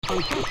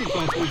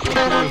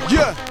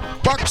Yeah,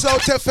 Box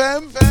Out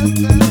FM.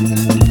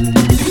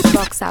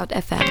 Box Out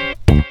FM.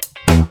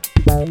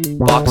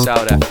 Box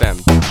Out FM.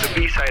 The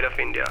B-side of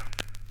India.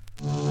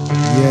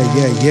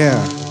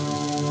 Yeah.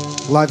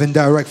 Live and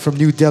direct from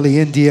New Delhi,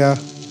 India.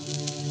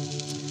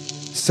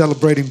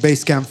 Celebrating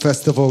Basecamp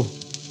Festival.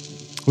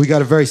 We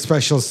got a very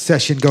special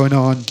session going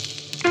on.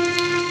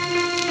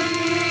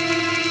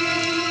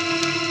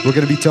 We're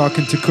going to be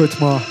talking to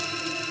Kutma.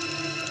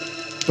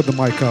 Put the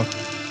mic up.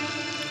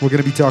 We're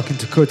going to be talking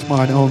to Kutma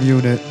and Home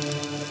Unit.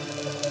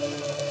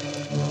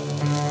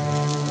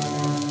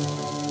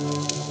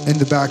 In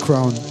the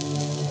background,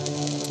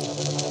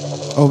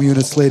 Home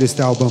Unit's latest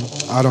album,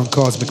 out on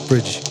Cosmic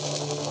Bridge.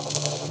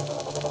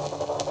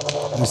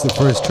 This is the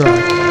first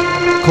track,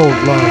 Cold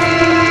Love.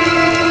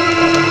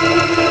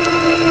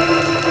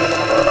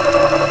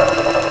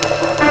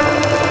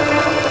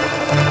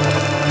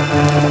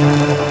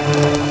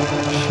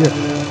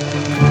 Shit.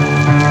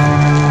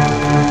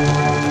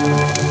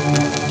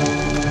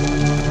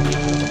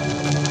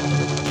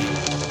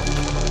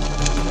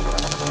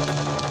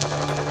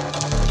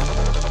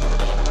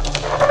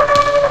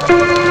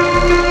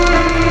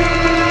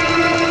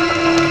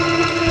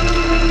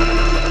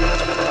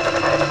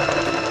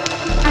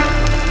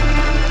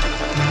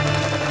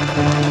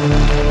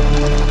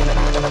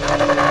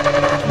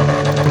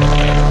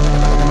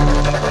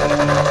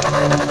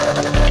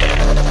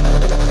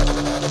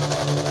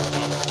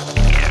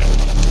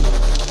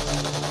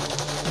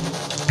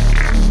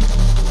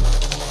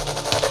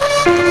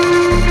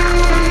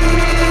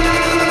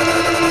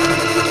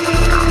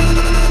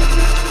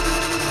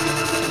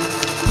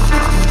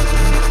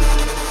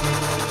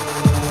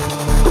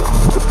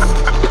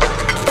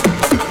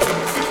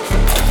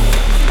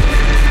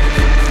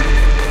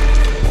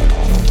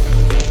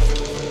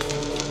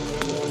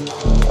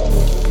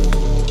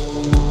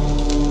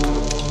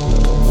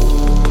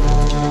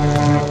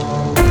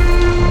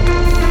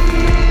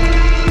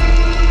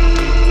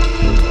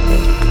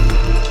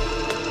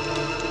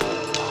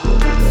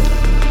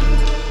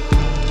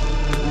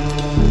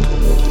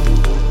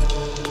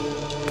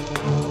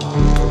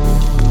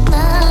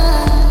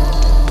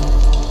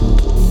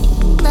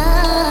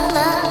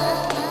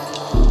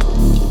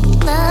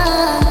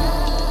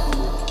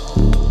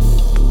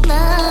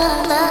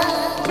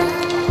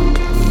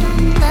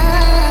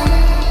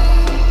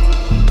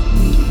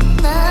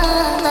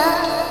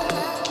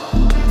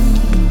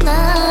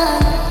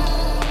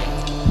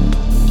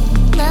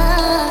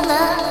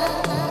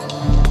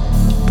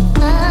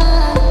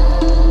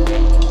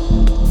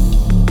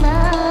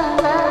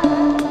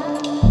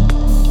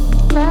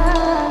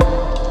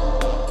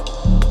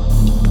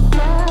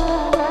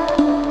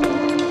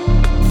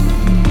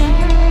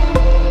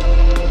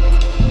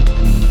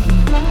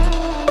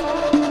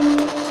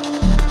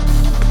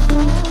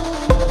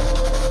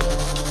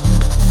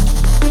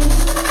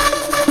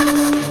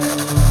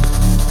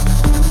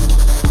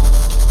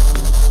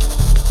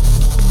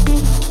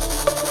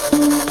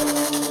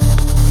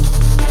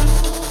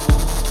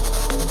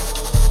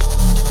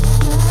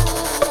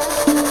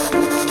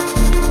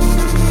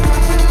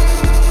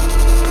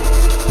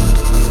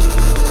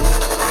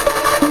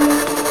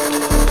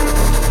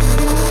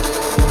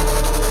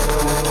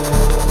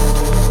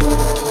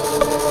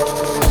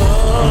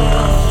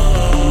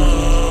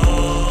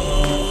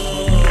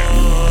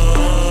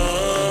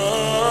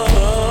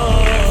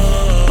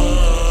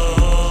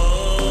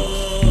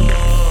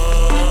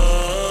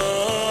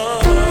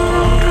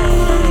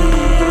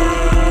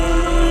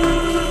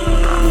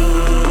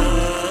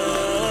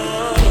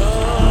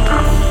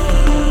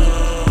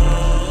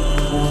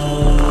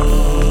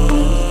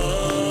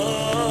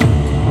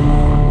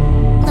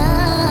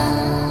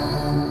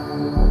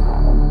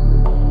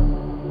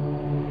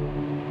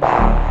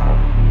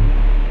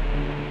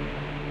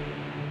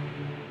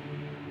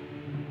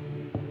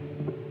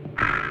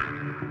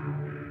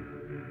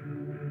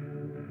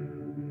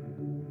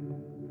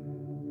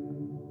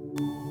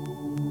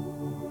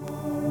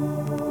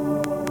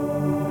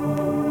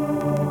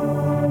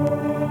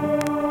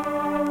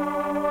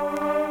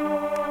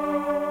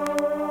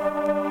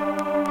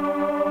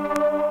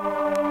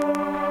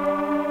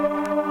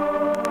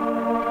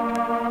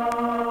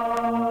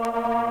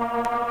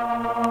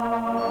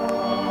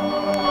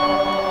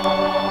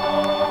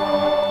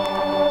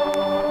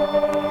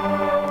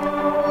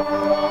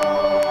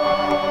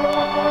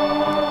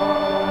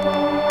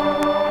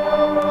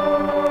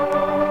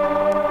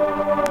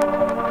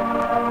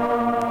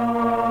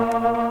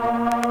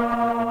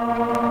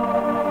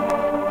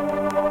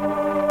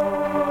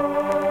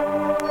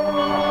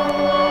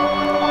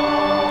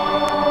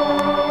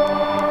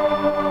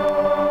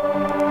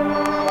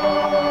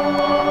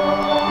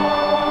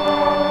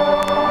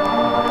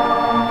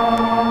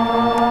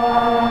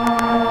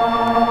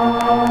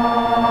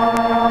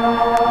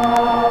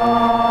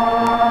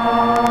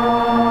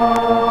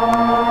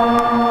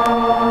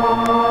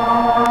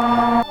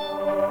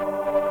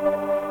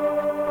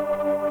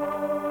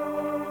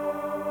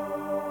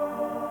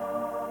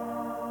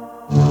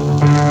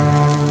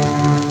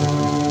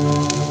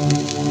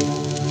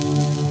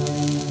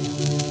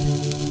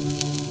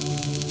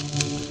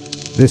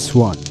 This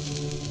one,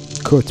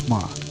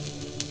 Kutma.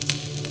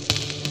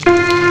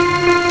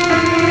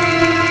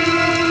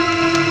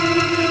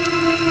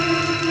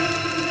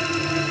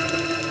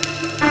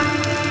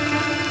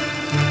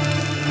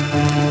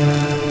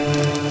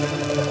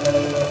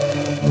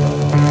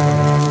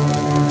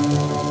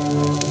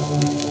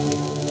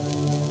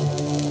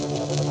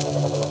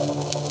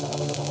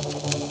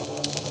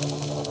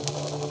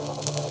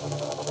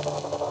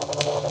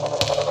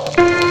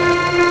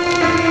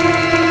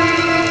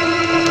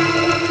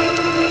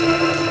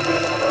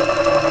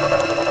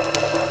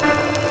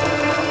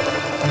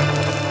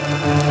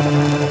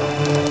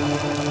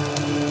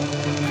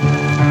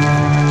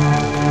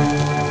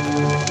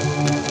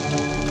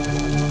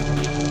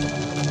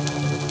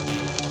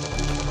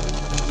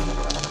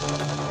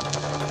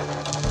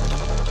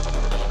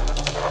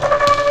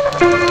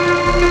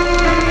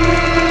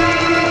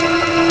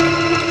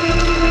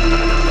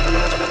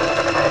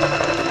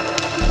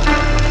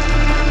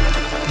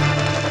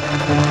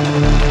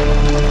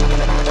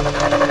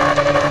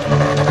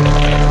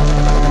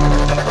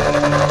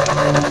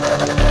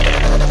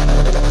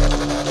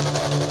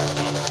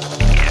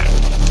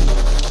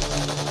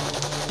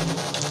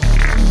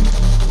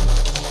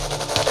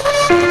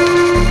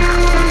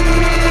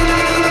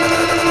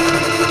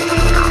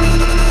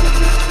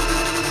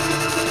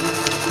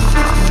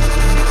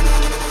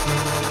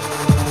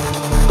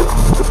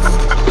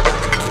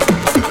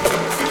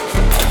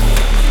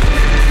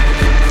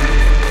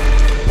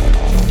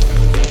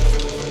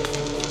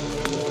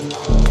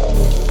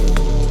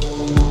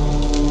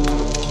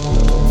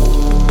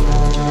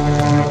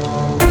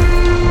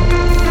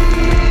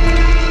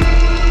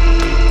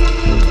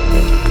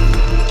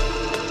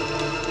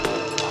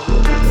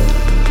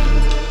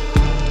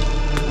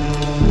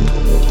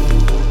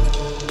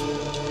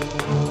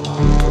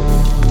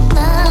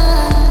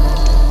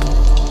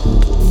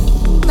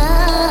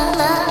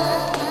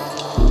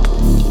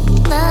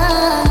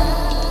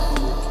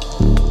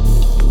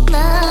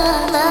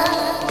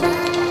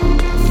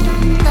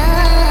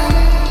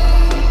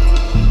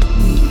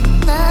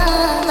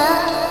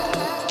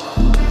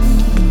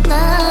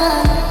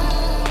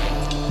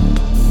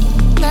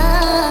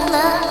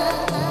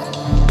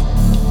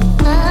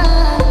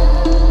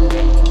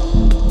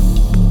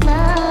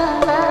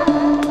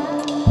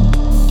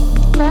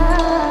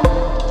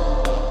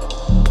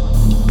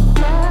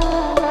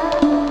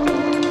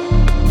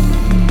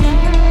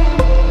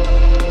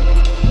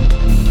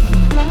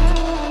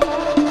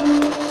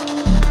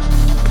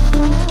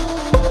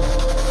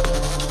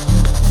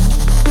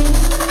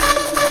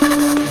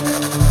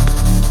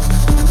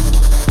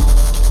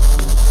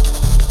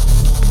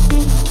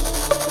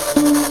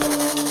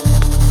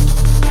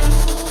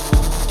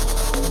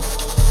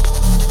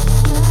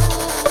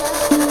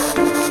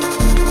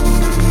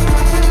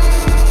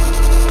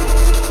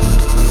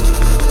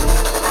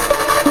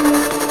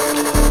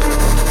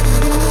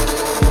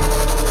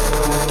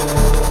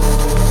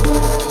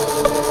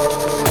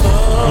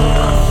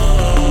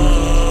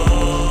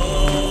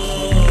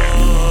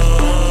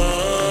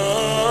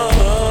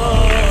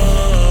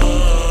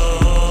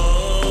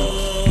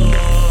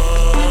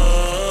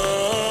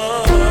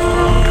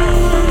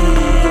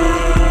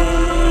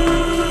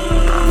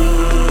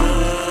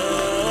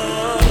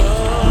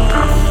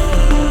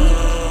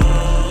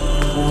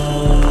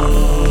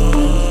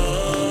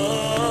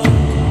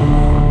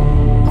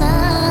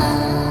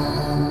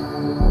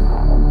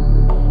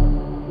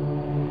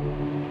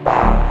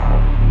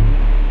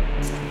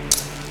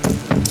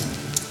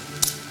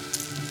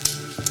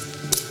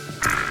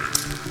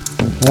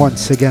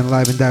 Once again,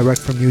 live and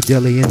direct from New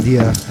Delhi,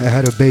 India,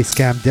 ahead of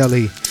Basecamp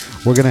Delhi.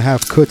 We're gonna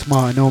have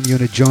Kutma and Om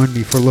Unit join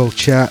me for a little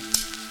chat.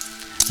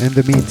 In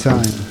the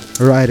meantime,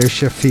 Ryder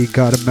Shafiq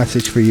got a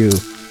message for you.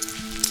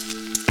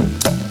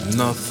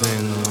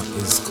 Nothing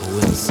is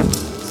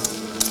coincidence.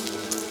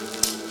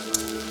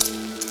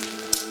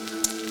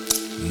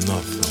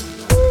 Nothing.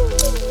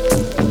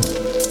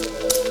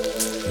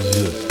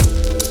 Yeah.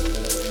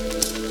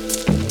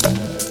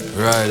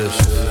 Ryder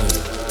Shafiq.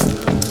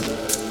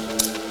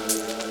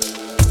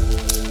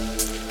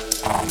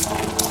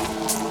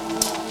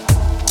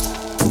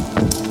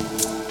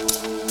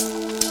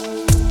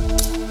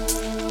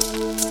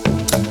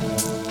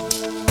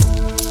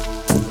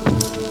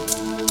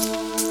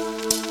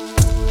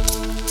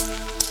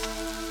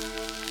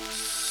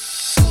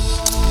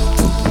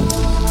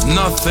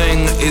 Nothing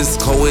is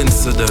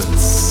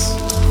coincidence.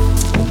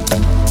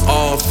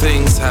 All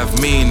things have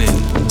meaning.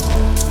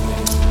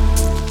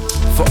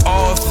 For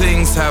all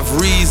things have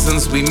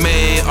reasons we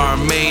may or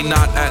may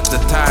not at the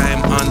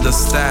time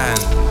understand.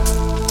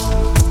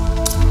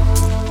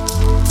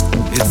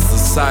 It's the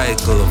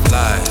cycle of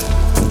life.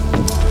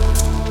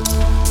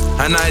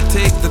 And I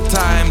take the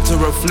time to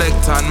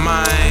reflect on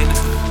mine.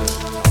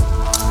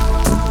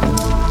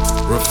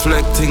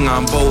 Reflecting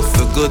on both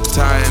the good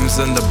times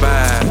and the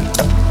bad.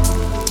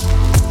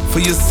 For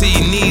you see,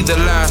 neither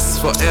lasts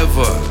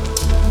forever.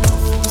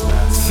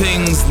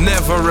 Things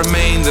never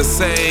remain the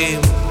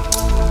same.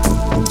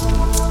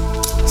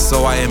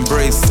 So I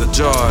embrace the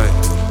joy.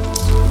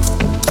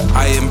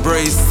 I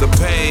embrace the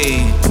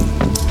pain.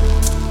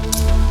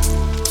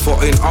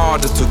 For in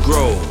order to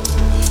grow,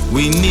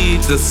 we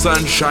need the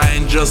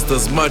sunshine just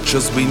as much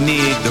as we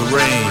need the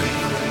rain.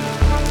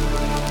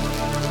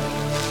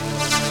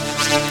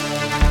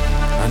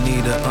 I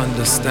need an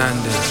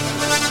understanding,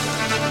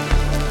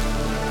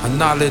 a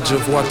knowledge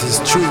of what is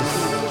truth,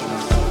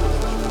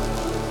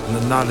 and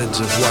a knowledge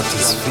of what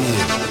is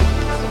fear.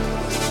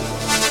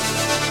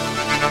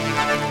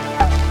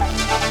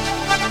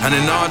 And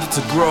in order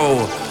to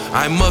grow,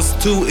 I must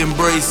too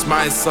embrace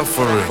my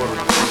suffering.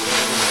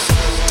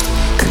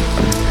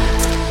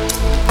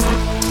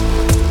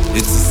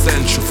 It's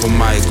essential for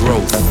my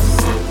growth.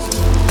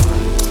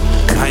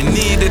 I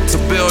need it to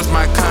build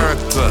my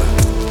character,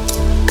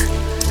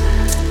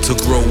 to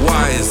grow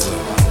wiser,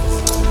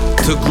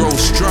 to grow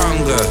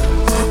stronger,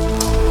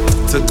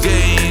 to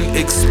gain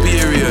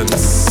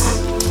experience,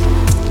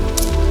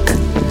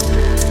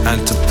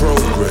 and to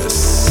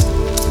progress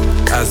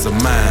as a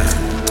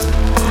man.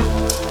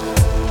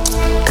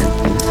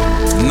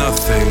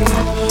 Nothing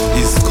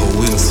is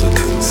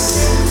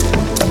coincidence.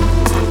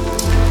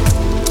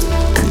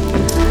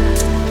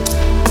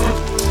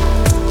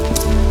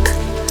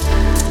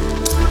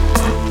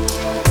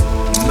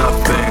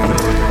 Nothing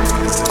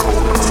is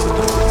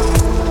coincidence.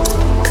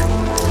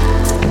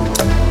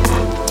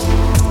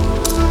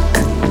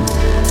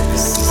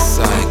 It's a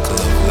cycle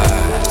of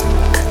life.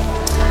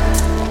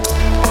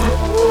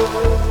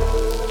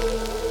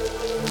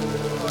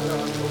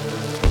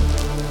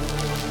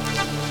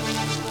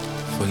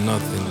 For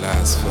nothing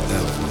lasts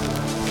forever.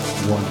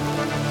 One.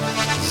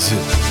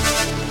 Zero.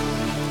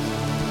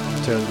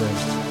 Tell them.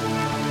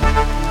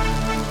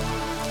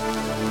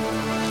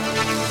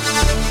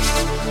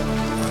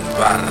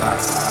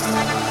 Balance.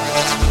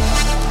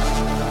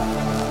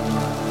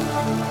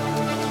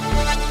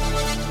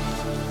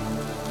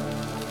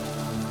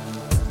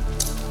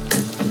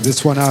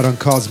 This one out on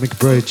Cosmic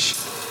Bridge.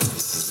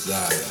 This is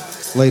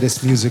life.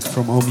 Latest music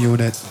from Om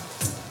Unit.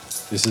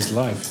 This is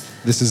live.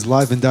 This is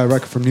live and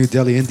direct from New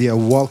Delhi, India.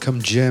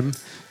 Welcome, Jim,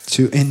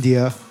 to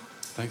India.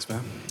 Thanks,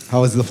 man.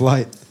 How was the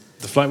flight?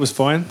 The flight was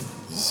fine.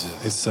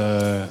 It's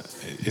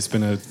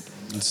been a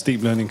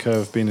steep learning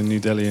curve being in New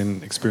Delhi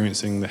and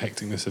experiencing the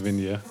hecticness of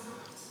India,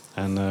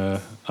 and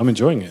I'm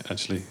enjoying it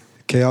actually.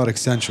 Chaotic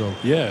Central.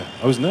 Yeah,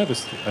 I was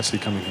nervous actually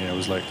coming here. I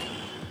was like,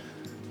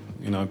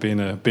 you know, being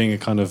a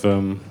kind of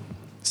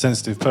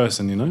sensitive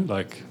person, you know,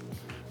 like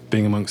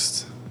being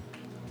amongst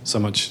so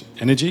much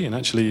energy, and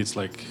actually it's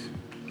like,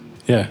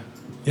 yeah.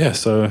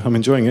 So I'm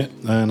enjoying it,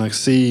 and I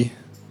see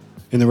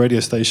in the radio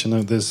station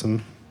that there's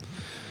some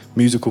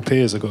musical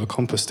peers. I've got a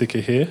compass sticker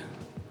here.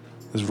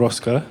 There's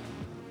Rosca,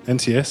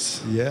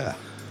 NTS. Yeah.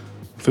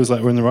 Feels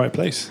like we're in the right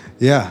place.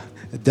 Yeah,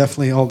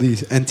 definitely all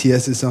these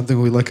NTS is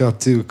something we look up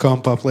to.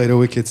 Comp Up Later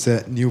Wicked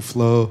Set, New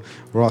Flow,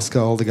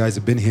 Rosca, all the guys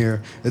have been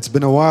here. It's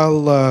been a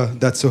while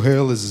that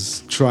Sohail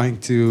is trying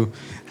to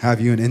have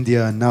you in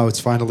India, and now it's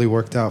finally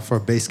worked out for a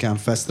Basecamp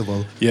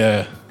Festival.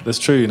 Yeah, that's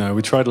true. You know,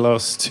 we tried the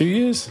last 2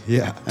 years.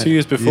 Yeah. 2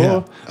 years before.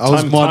 Yeah. I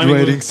was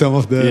moderating some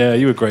of the... Yeah,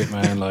 you were great,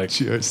 man. Like,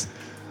 cheers.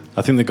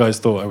 I think the guys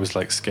thought I was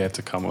like scared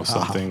to come or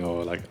something,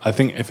 or like, I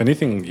think if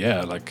anything,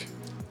 yeah, like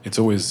it's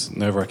always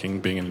nerve-wracking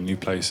being in a new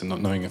place and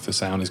not knowing if the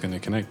sound is going to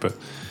connect. But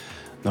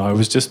no, I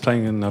was just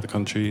playing in other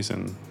countries,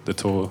 and the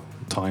tour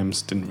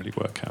times didn't really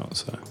work out.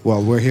 So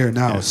well, we're here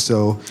now. Yeah.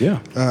 So yeah,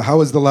 how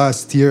has the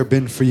last year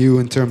been for you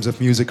in terms of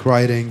music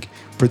writing,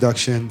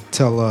 production?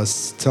 Tell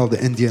the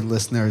Indian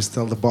listeners,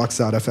 tell the Box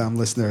Out FM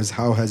listeners,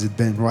 how has it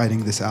been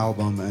writing this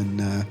album?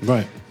 And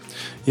right.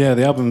 Yeah,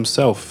 the album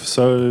itself.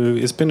 So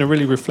it's been a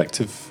really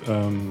reflective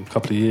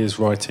couple of years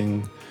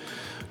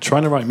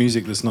trying to write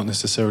music that's not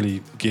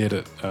necessarily geared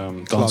at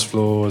dance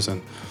floors,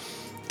 and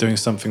doing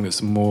something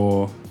that's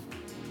more,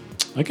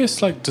 I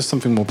guess, like just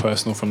something more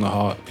personal from the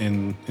heart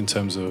in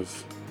terms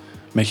of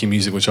making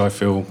music, which I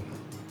feel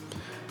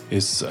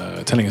is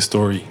telling a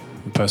story,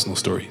 a personal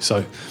story.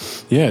 So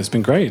yeah, it's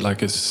been great.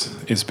 Like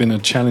it's been a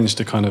challenge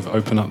to kind of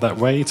open up that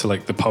way to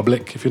like the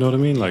public, if you know what I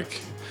mean.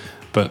 Like,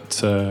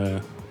 but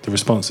the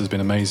response has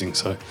been amazing.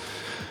 So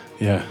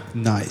yeah,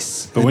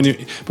 nice. But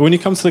when you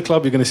come to the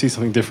club, you're going to see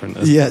something different.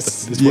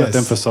 Yes, it's worth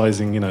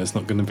emphasizing. You know, it's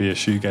not going to be a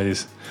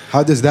shoegaze.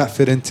 How does that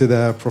fit into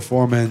the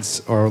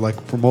performance or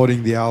like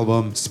promoting the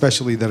album,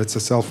 especially that it's a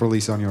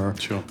self-release on your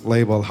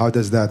label? How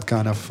does that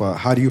kind of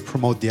how do you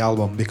promote the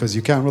album, because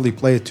you can't really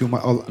play it too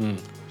much?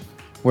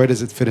 Where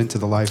does it fit into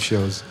the live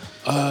shows?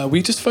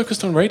 We just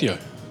focused on radio,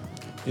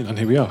 you know, and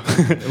here we are.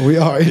 We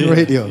are in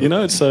radio. You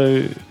know,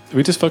 so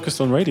we just focused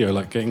on radio,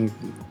 like getting.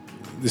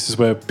 This is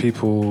where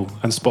people,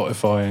 and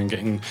Spotify, and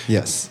getting,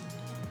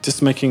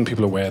 just making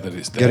people aware that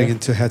it's there. Getting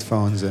into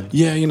headphones and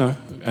yeah, you know,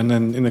 and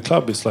then in the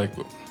club it's like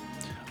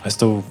I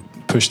still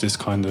push this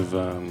kind of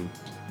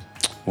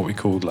what we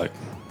called like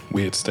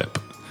weird step.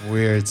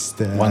 We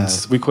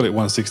call it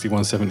 160,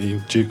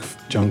 170 Duke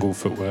jungle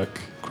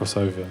footwork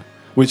crossover,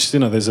 which, you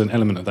know, there's an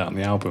element of that on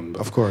the album. But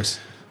of course,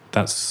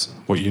 that's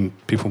what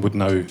people would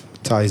know.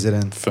 Ties it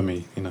in for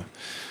me, you know.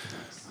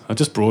 I'm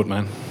just broad,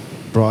 man.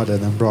 Broader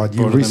than broad.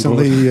 You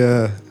recently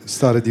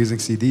started using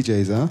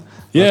CDJs, huh?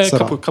 Yeah,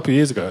 But a couple of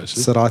years ago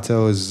actually.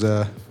 Serato is,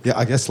 yeah,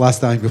 I guess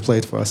last time you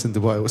played for us in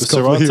Dubai was a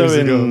couple of Serato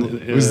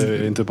years ago.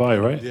 in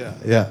Dubai, right?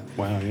 Yeah.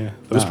 Wow, yeah.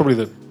 That was probably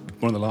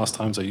one of the last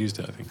times I used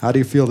it, I think. How do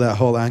you feel that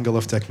whole angle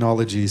of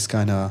technology is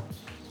kind of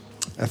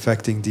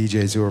affecting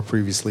DJs who were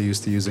previously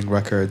used to using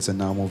records and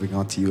now moving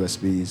on to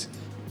USBs?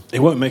 It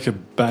won't make a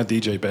bad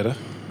DJ better,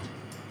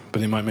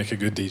 but it might make a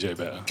good DJ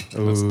better.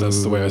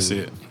 That's the way I see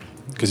it.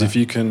 Because if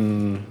you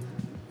can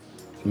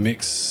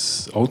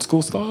mix old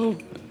school style,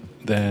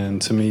 then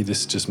to me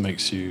this just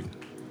makes you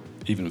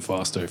even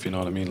faster, if you know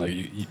what I mean. Like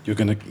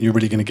you're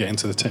really gonna get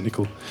into the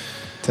technical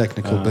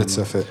Bits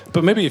of it.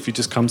 But maybe if you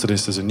just come to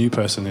this as a new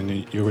person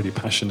and you're really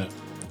passionate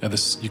at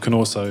this, you can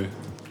also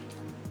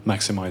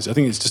maximize. I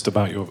think it's just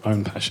about your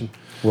own passion,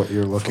 What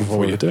you're looking for.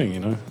 what you're doing. You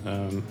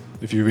know,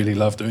 if you really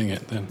love doing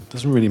it, then it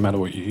doesn't really matter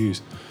what you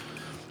use.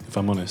 If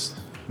I'm honest.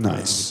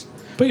 Nice.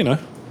 But you know,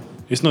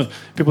 it's not.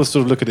 People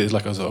sort of look at it as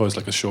like always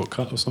like a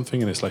shortcut or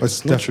something, and it's like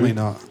It's not definitely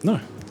true. not. No,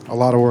 A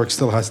lot of work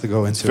still has to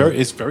go into it.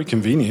 it's very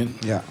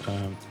convenient. Yeah.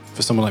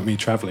 For someone like me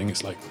traveling,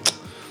 it's like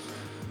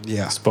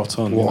Yeah. spot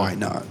on. Why you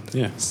know? not?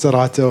 Yeah.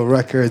 Serato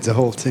Records, the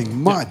whole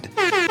thing. Mud.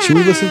 Should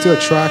we listen to a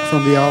track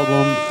from the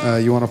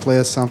album? You want to play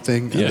us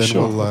something? And Yeah, then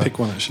sure. we'll I'll pick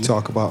one, actually.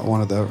 talk about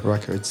one of the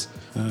records.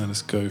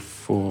 Let's go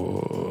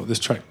for this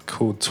track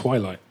called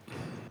Twilight.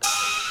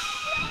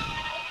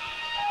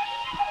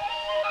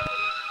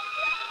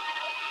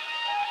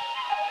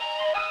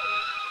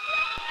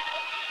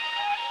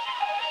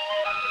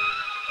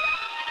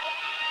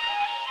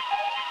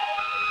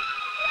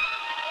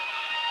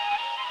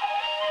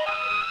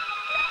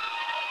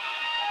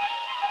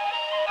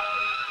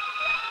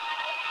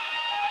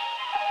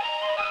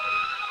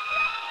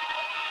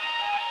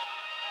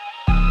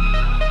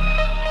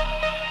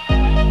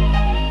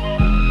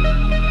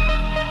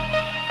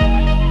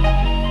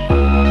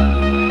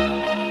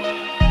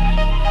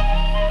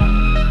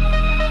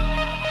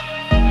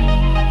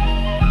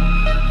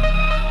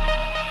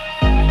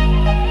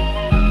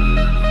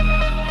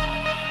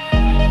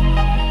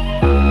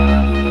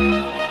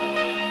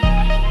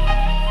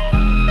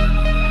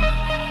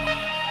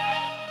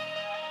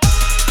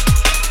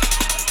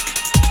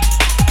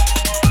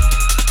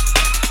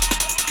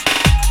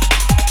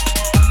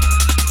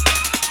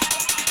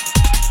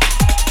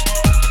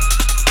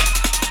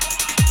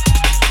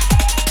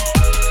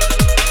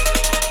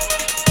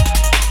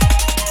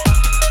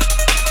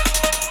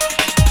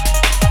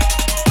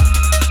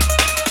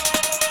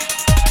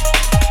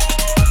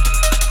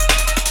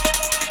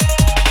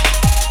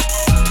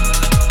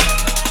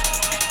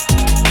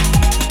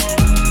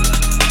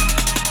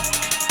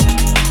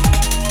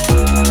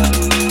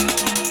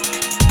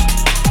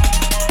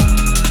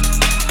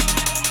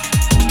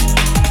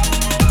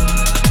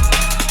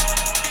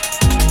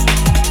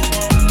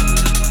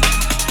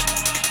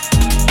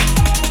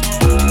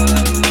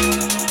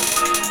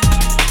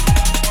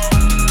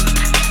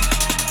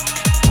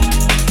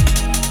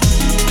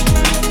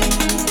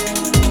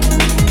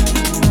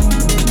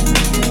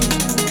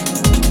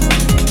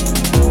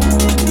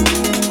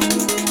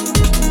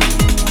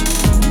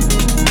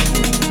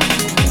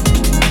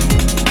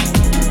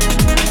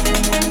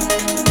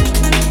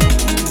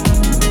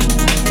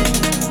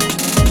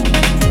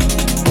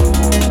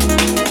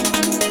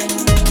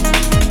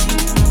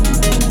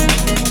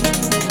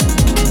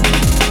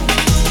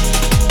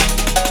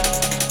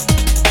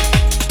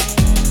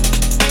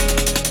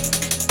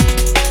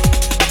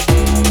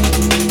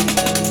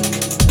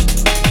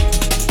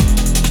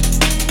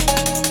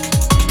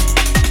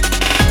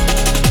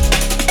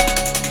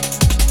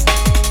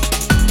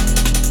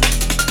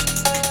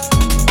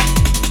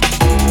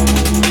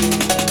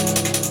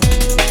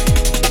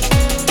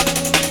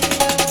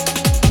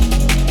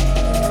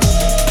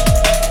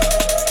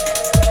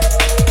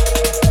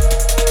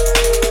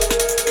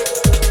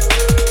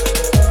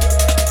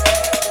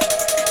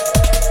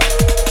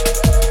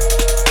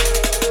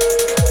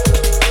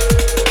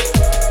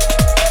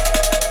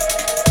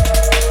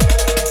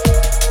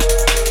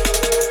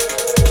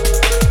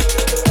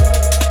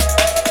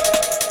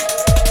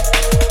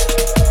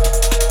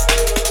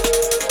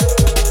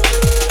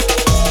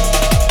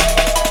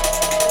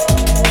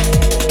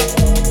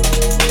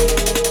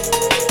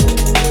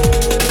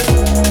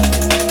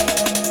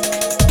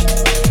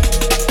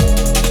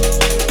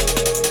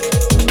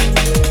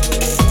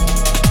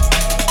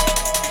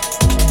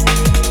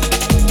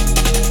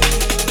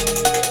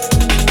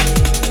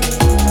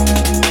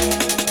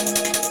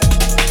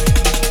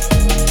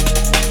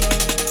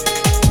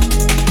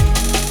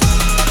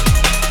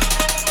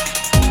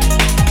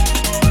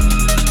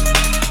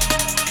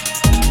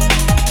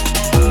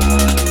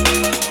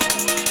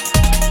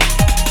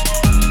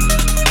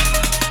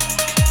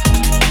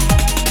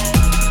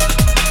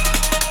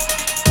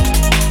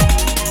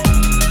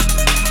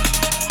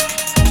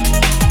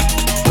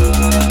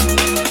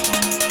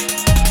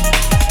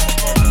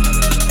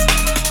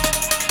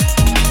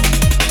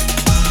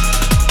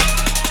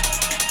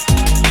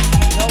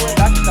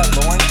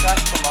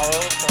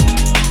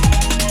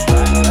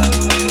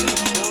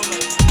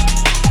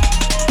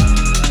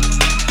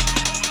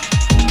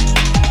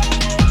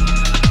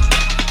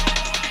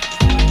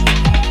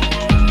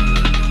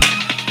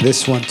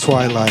 This one,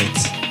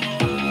 Twilight,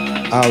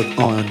 out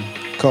on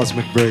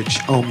Cosmic Bridge,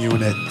 Ohm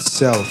Unit,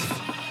 Self,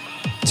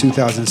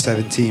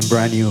 2017,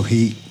 brand new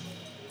heat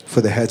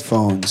for the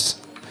headphones.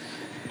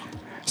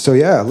 So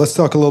yeah, let's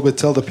talk a little bit,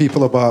 tell the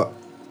people about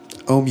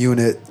Ohm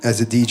Unit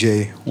as a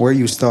DJ, where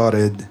you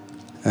started,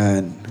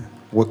 and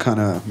what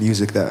kind of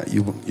music that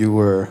you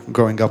were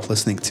growing up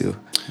listening to,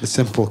 the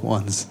simple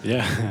ones.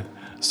 Yeah.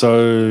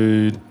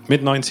 So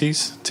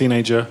mid-90s,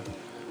 teenager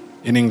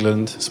in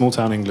England, small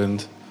town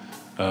England.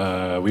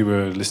 We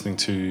were listening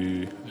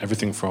to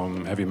everything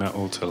from heavy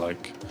metal to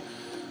like,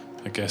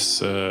 I guess,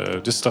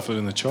 just stuff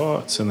in the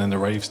charts, and then the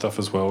rave stuff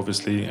as well,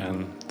 obviously.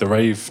 And the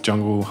rave,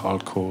 jungle,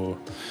 hardcore,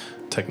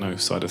 techno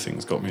side of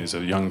things got me as a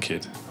young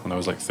kid when I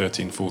was like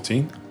 13,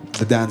 14.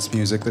 The dance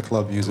music, the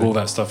club music. All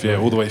that stuff, yeah,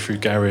 all the way through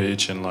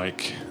garage and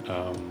like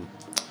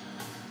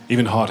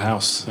even hard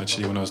house,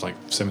 actually, when I was like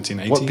 17,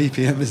 18. What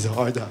BPM is the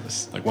hard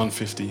house? Like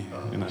 150,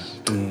 you know.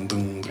 Dun,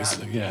 dun, it's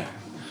like, yeah.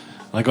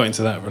 I got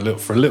into that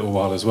for a little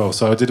while as well.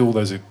 So I did all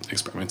those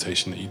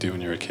experimentation that you do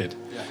when you're a kid.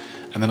 Yeah.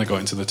 And then I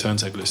got into the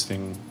turntablisting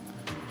thing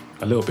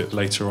a little bit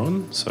later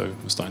on. So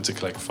I was starting to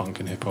collect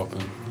funk and hip hop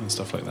and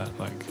stuff like that.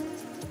 Like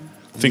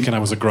thinking I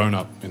was a grown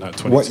up, you know, at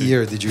 22. What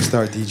year did you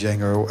start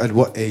DJing, or at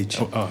what age?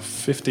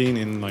 15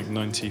 in like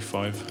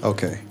 95.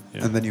 Okay.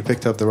 Yeah. And then you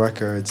picked up the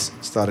records,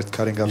 started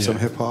cutting up some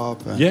hip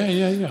hop. Yeah.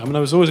 I mean, I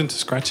was always into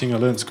scratching. I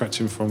learned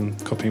scratching from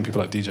copying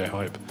people like DJ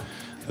Hype.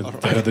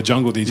 The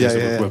jungle DJs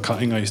that were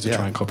cutting, I used to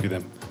try and copy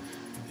them.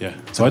 Yeah.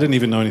 So I didn't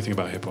even know anything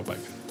about hip hop back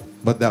then.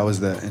 But that was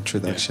the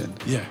introduction.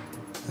 Yeah.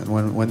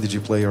 And when did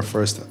you play your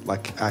first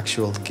like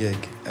actual gig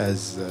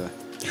as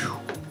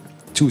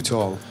Too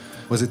Tall?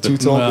 Was it Too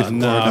Tall?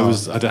 No,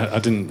 I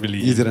didn't really.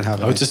 You didn't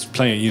have it. I was just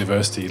playing at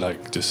university,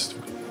 like just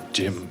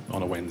gym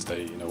on a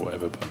Wednesday, you know,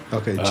 whatever. But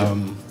okay,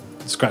 gym.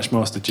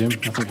 Scratchmaster Jim, I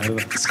think I heard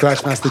of that.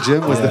 Scratchmaster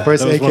Jim was the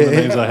first that was AKA. one of the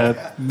names I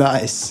had.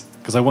 Nice.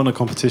 Because I won a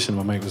competition,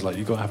 my mate was like,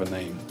 "You got to have a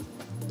name."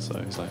 So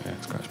he's like, "Yeah,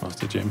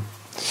 Scratchmaster Jim."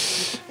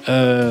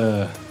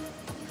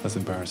 That's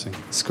embarrassing.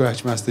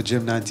 Scratchmaster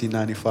Jim,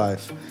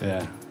 1995.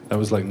 Yeah, that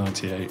was like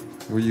 98.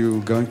 Were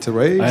you going to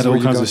raves? I had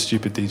all kinds of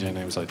stupid DJ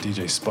names like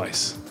DJ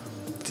Spice.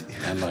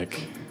 And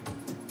like,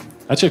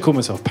 actually I called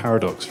myself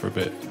Paradox for a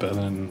bit, but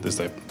then there's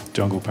like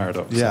Jungle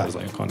Paradox. So I was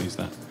like, I can't use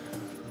that.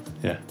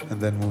 Yeah.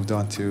 And then moved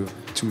on to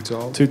Too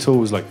Tall. Too Tall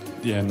was like,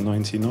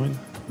 99?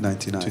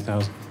 99.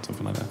 2000,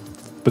 something like that.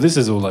 But this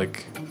is all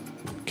like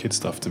kid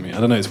stuff to me.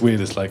 I don't know, it's weird.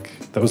 It's like,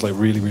 that was like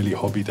really, really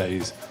hobby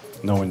days.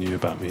 No one knew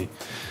about me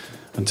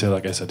until I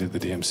guess I did the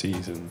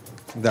DMCs. And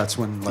that's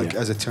when, like,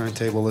 as a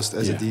turntablist,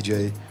 as a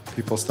DJ,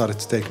 people started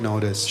to take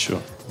notice.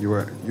 Sure. You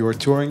were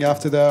touring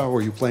after that, or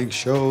were you playing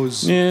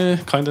shows? Yeah,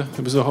 kind of.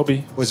 It was a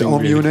hobby. Was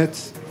Ohm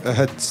Unit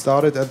had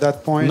started at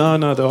that point?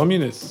 No, the Ohm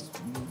Unit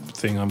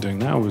thing I'm doing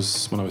now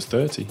was when I was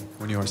 30.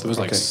 When you were It was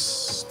like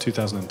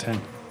 2010.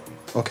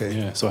 Okay.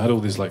 Yeah, so I had all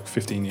these like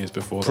 15 years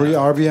before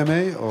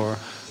Pre-RBMA or?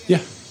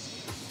 Yeah.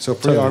 So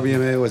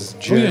pre-RBMA was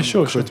Jim,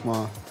 sure.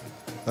 Kutma.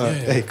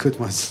 Hey,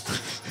 Kutmas.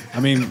 I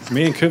mean,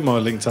 me and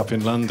Kutma linked up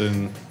in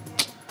London.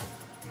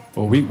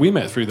 Well, we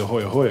met through the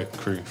Hoya Hoya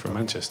crew from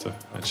Manchester,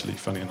 actually,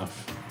 funny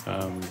enough.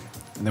 And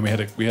then we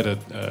had a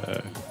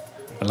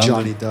London,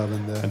 Johnny Dub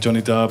and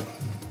Johnny Dub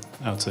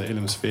out to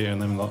Ilham Sphere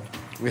and them lot.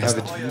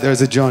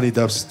 There's a Johnny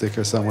Dub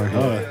sticker somewhere here.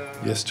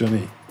 Oh, yes,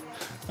 Johnny.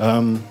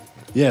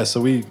 So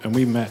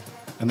we met,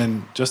 and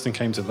then Justin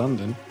came to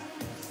London,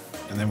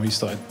 and then we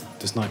started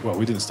this night. Well,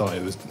 we didn't start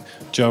it. It was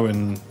Joe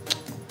and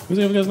what was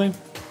the other guy's name?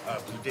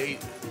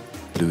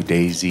 Blue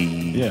Daisy.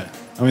 Yeah.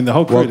 I mean, the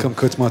whole crew. Welcome,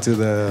 Kutma, to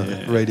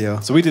the radio.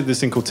 So we did this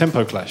thing called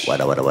Tempo Clash.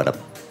 What up?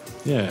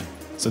 Yeah.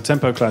 So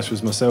Tempo Clash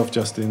was myself,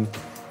 Justin,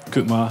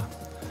 Kutma.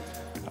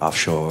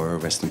 Offshore,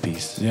 rest in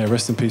peace. Yeah,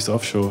 rest in peace,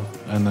 Offshore.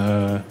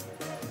 And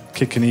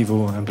Kid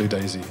Knievel and Blue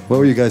Daisy. What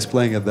were you guys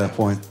playing at that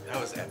point?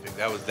 That was epic.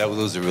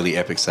 Those are really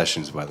epic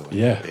sessions, by the way.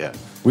 Yeah.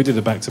 We did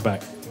a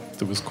back-to-back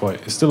that was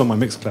it's still on my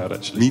Mixcloud,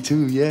 actually. Me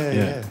too,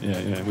 Yeah.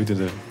 We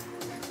did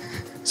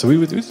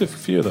we did a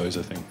few of those,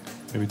 I think.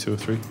 Maybe 2 or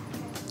 3.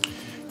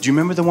 Do you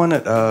remember the one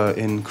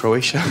in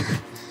Croatia?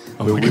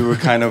 Where we were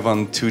kind of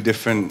on 2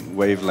 different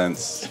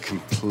wavelengths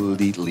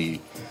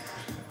completely.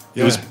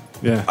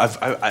 Yeah.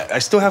 I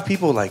still have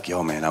people like,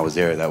 yo, man, I was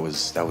there. That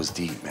was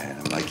deep, man.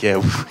 I'm like,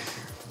 yeah,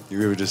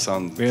 we were just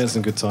on. We had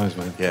some good times,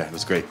 man. Yeah, it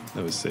was great.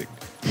 That was sick.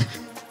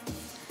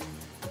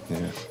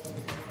 Yeah.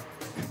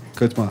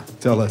 Kutma,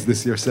 tell us, this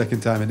is your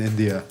second time in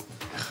India.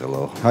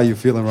 Hello. How you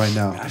feeling right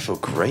now? I feel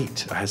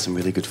great. I had some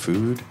really good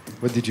food.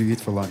 What did you eat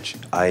for lunch?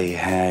 I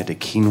had a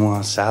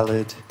quinoa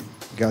salad.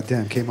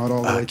 Goddamn, came out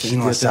all the way to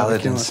India. Quinoa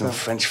salad and some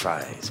French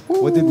fries.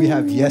 What did we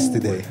have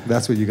yesterday?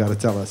 That's what you got to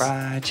tell us.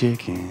 Fried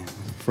chicken.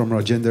 From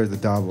Rajinder the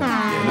Dabo.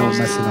 Yeah, No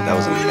messing around. that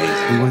was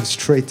amazing. We went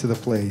straight to the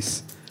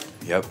place.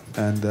 Yep.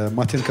 And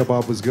mutton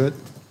kebab was good.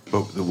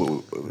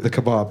 The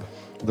kebab,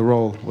 the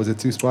roll, was it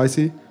too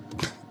spicy?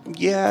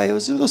 Yeah, it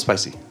was a little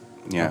spicy.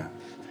 Yeah,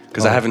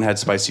 because I haven't had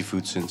spicy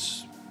food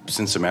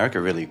since America,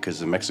 really,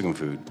 because of Mexican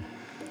food.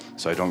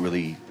 So I don't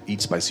really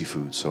eat spicy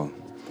food. So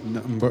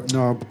No,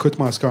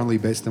 Kutma is currently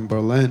based in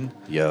Berlin.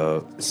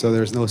 yeah. So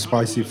there's no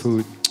spicy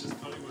food.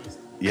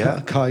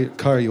 Yeah.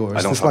 Currywurst.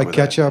 I don't It's fuck like with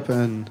that. ketchup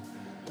and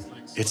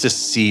It's a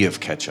sea of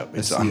ketchup.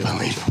 It's sea of-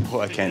 unbelievable.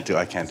 I can't do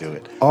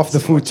it. off the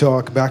food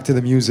talk. Back to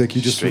the music.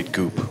 You just Straight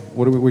goop.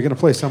 What are we're gonna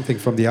play something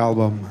from the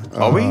album.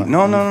 Are we?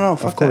 No.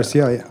 Fuck Of course, that.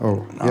 yeah.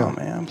 Oh, No, yeah.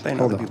 man, I'm playing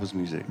Hold other on. people's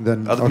music.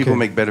 Then- Other people okay.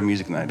 make better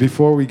music than I do.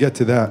 Before we get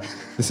to that,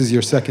 this is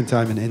your second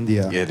time in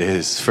India. Yeah, it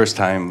is. First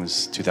time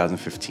was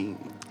 2015.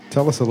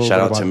 Tell us a little Shout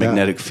bit out about to that.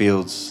 Magnetic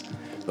Fields,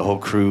 the whole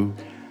crew.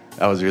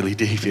 That was really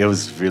deep. It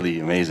was really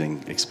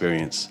amazing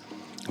experience.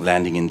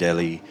 Landing in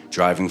Delhi,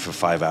 driving for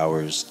 5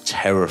 hours,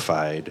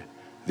 terrified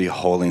the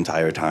whole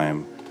entire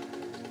time.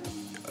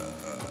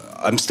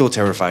 I'm still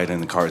terrified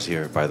in the cars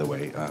here, by the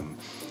way.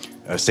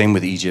 Same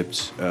with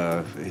Egypt.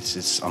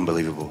 It's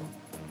unbelievable.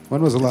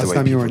 When was the last way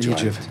time you were in people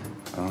drive. Egypt?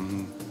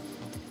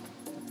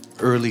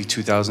 Early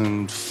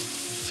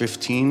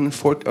 2015,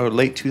 or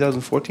late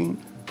 2014.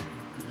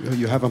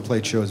 You haven't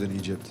played shows in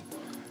Egypt.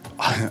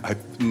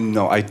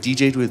 No, I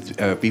DJ'd with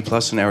B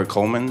Plus and Eric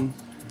Coleman,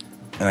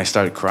 and I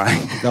started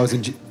crying. That was in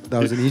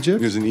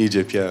Egypt. It was in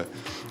Egypt, yeah.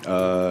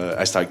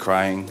 I started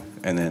crying,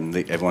 and then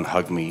everyone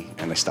hugged me,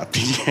 and I stopped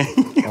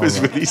DJing. It was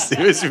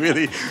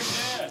really,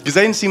 because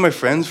I didn't see my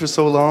friends for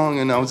so long,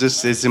 and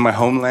it's in my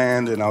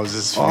homeland, and I was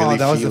just really. Oh,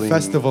 that was the feeling-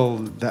 festival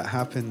that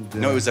happened.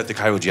 No, it was at the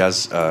Cairo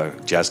Jazz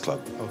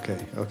Club. Okay.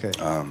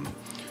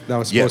 That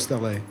was yeah. post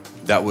LA.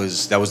 That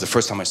was the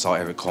first time I saw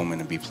Eric Coleman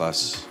and B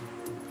Plus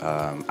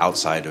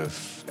outside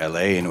of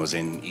LA, and it was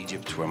in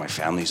Egypt where my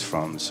family's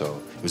from.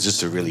 So it was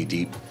just a really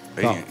deep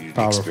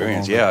Powerful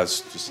experience. moment.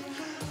 Yeah,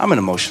 I'm an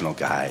emotional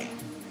guy.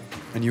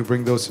 And you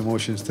bring those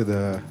emotions to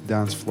the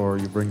dance floor.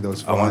 You bring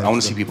those. I want vibes,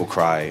 to see people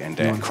cry and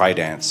dance, cry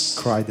dance.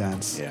 cry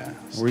dance. Yeah.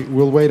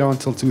 We'll wait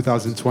until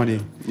 2020.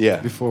 Yeah.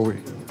 Before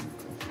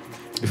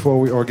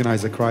we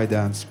organize a cry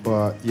dance.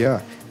 But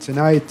yeah,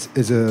 tonight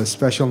is a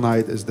special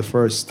night. Is the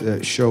first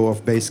show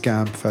of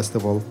Basecamp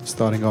Festival,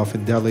 starting off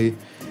in Delhi,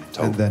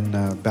 Dope. and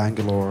then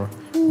Bangalore,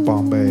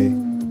 Bombay,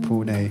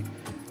 Pune.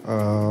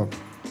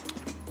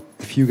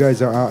 If you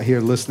guys are out here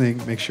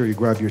listening, make sure you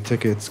grab your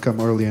tickets. Come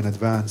early in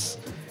advance.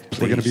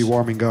 We're going to be Please.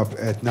 warming up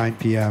at 9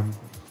 p.m.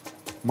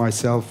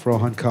 Myself,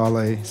 Rohan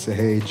Kale,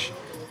 Sahaj,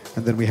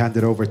 and then we hand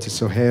it over to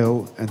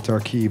Sohail and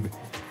Tarkib.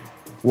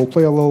 We'll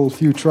play a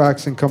few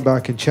tracks and come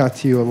back and chat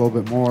to you a little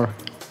bit more.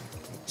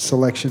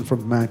 Selection from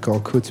a man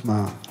called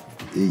Kutma.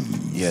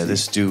 Yeah,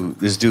 this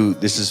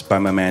is by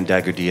my man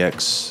Dagger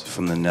DX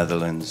from the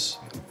Netherlands,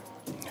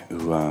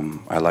 who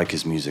I like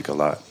his music a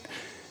lot.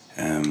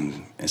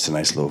 It's a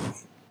nice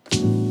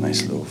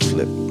little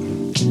flip,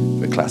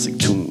 a classic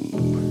tune.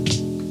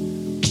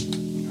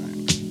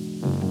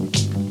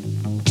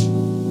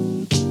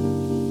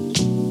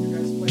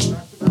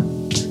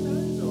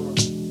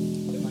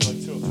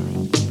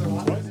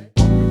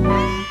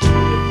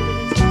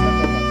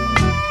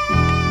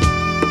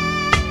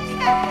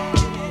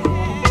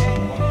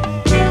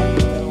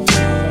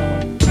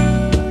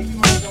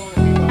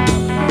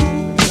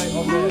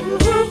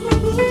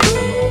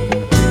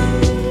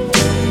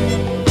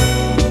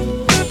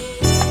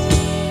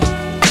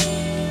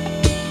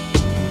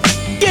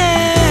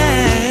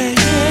 Yeah.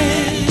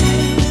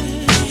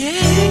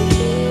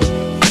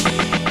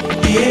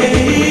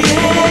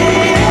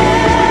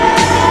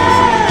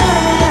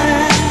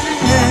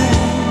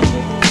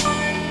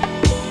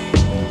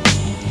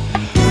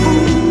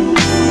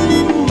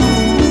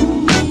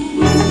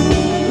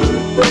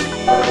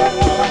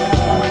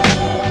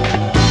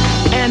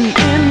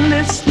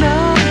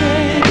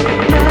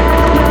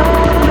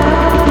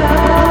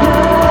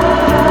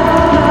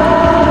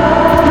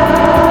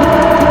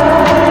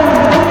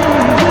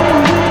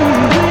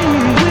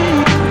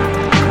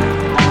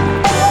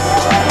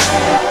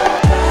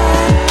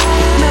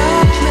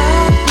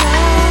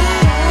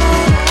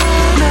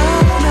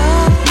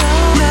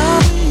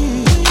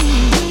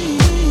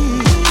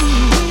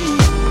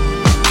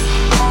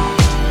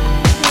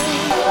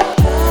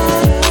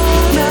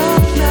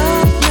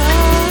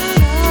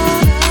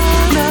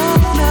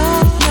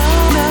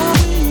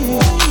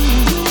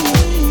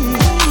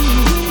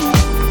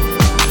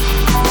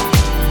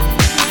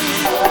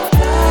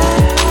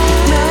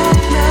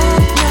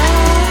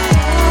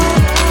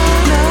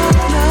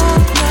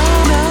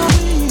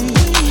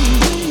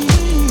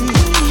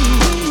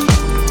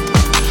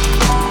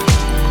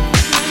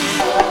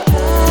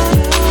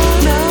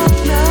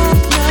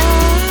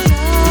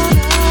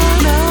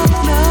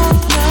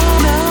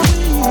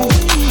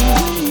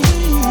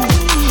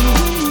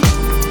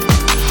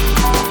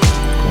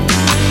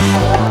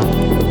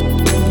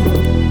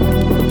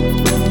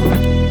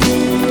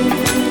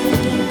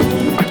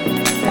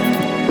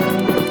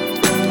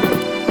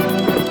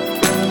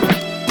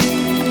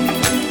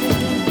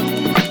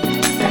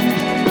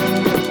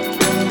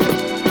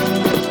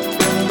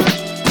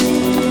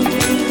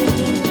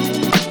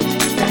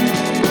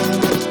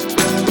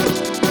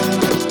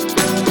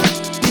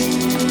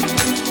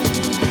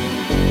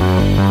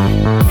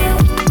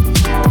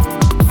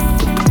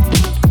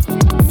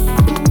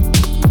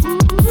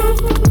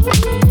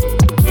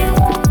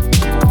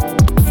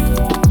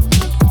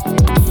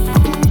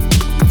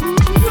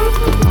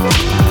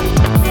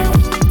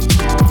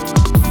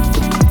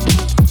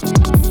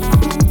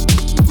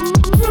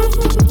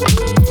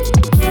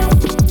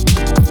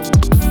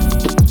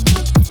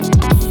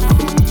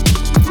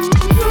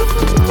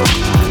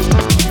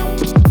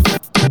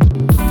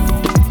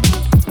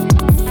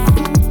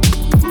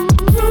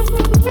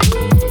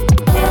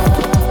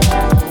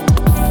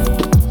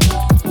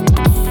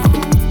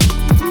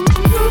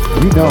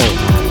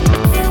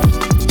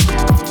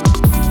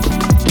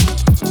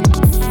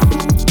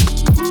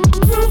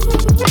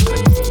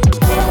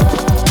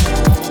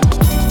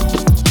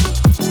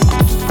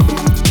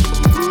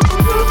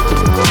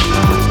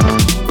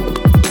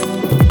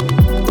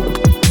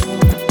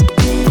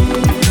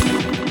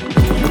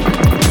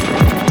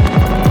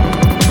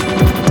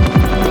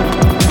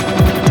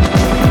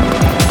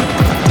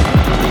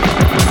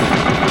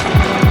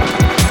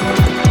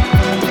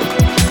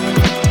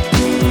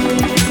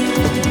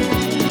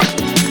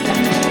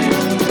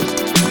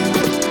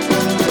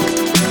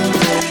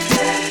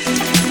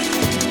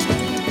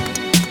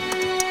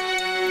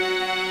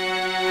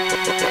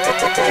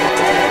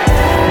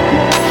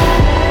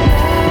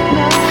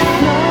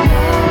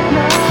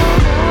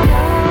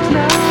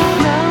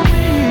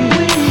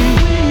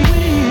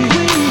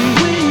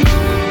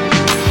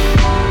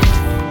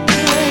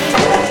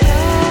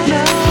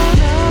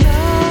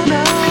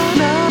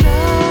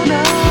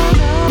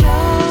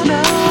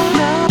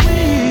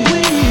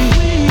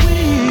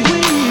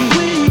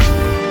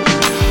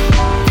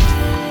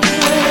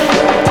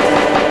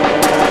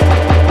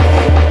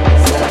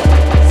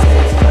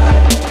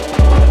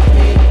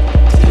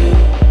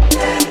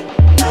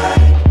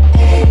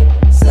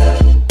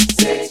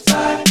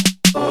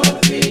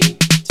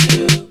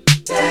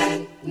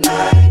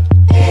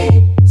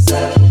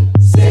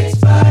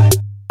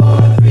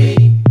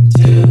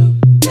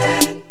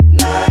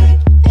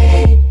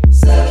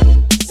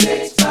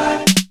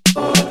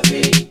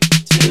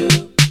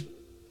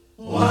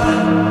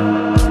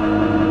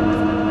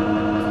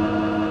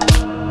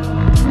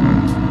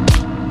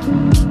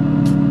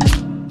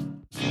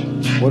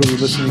 What are we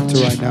listening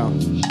to right now?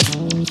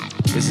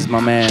 This is my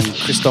man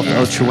Christophe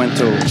El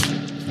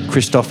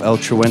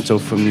Truento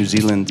from New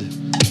Zealand,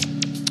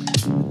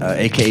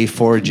 aka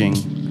Foraging,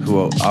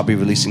 who I'll be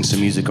releasing some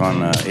music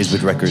on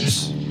Iswood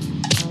Records.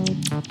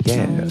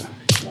 Yeah.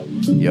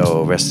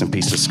 Yo, rest in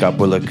peace to Scott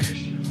Bullock.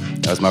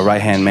 That was my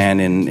right-hand man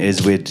in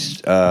Iswood.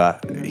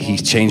 He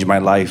changed my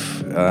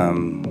life,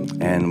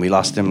 and we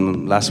lost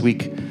him last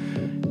week.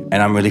 And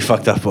I'm really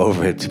fucked up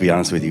over it, to be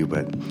honest with you.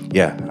 But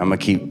yeah, I'm gonna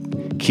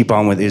keep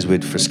on with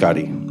Iswood for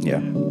Scotty.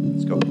 Yeah,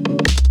 let's go.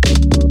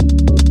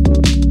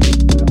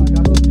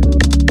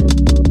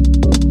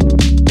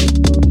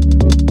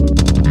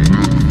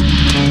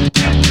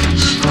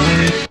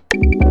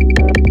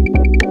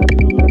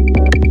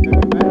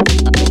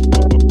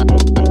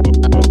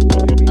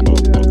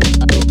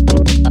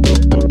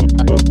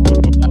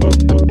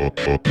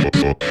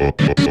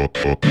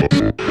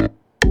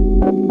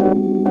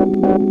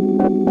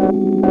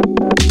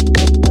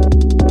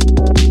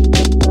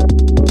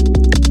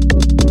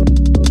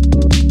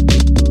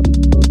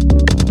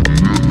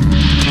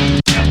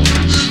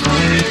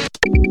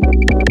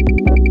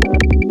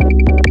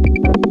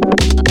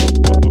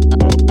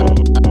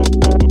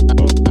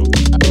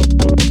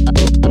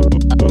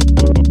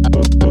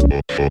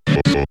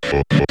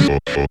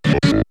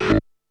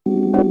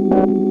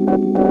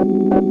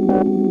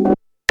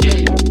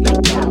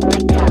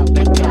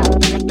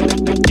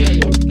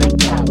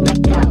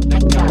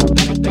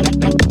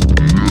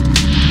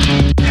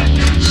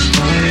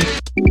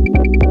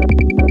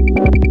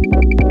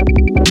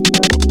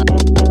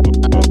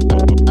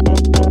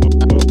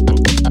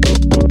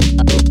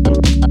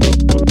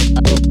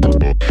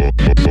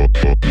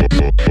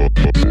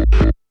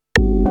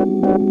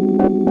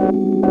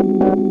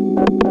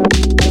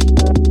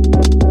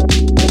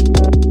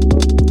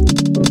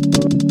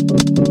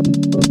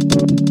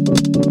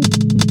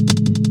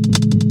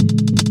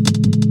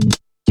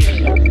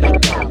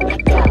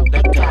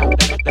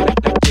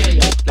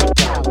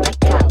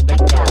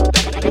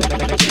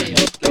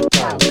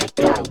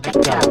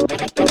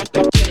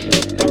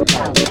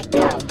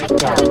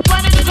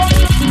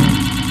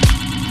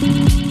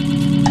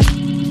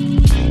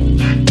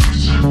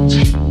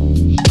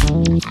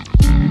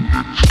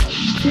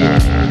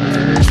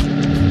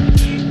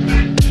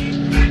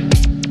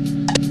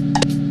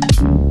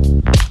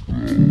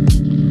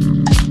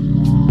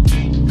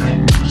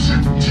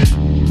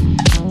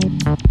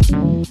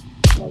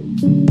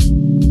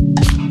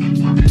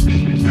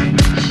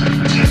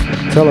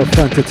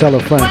 Tell a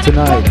friend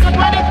tonight.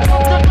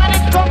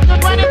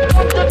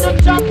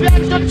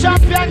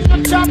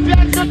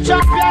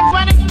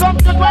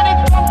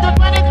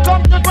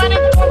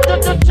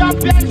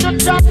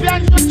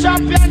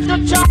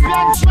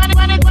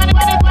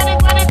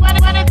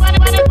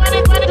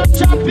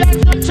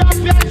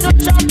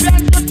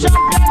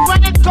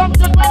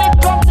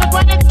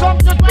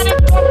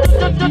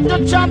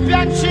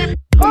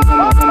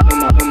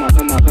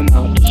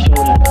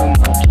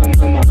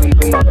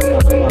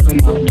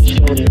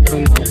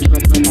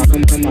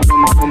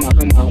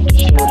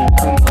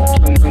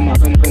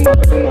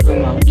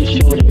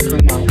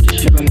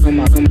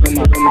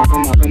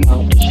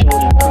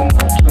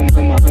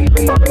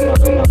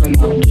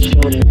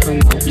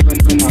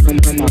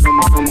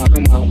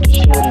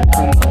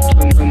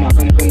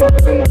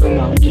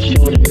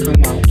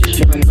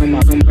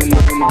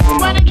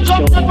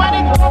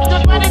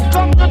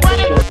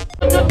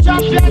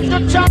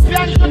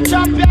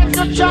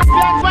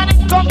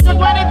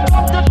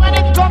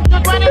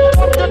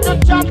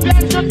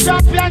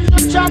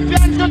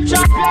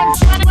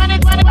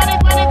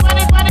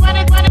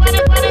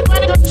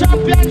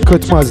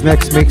 Kutma's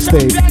next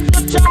mixtape.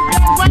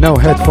 No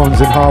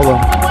headphones in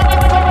Harlem.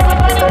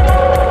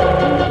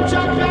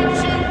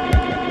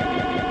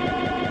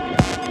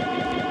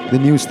 The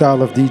new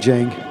style of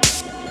DJing.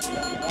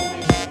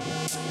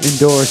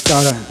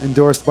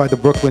 Endorsed by the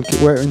Brooklyn.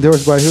 Where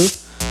endorsed by who?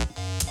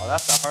 Oh,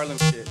 that's the Harlem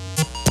shit.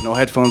 No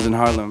headphones in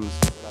Harlem is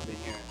what I've been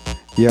hearing.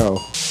 Yo,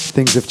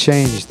 things have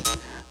changed.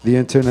 The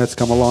internet's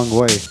come a long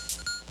way.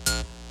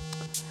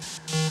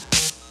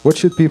 What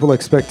should people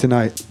expect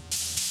tonight?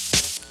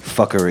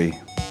 Fuckery.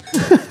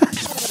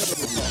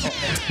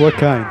 What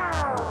kind?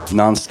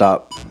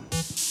 Non-stop.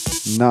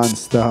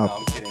 Non-stop. No,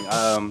 I'm kidding.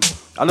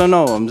 I don't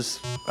know. I'm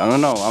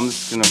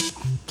just gonna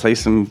play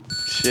some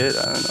shit.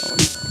 I don't know.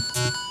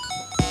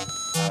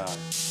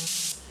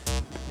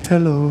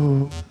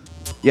 Hello.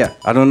 Yeah,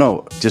 I don't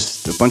know.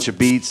 Just a bunch of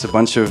beats, a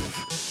bunch of,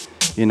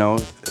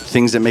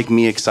 things that make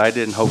me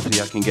excited, and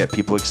hopefully I can get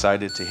people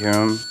excited to hear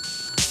them.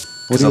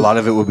 Because a lot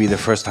of it will be the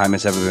first time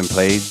it's ever been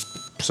played.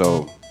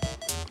 So,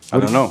 I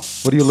don't know.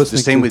 What are you listening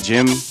to? The same with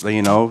Jim,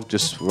 we're all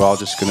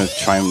just going to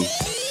try and,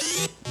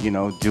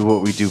 do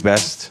what we do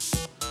best.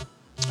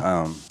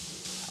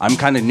 I'm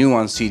kind of new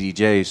on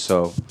CDJ,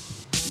 so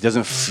it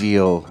doesn't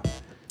feel,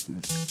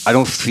 I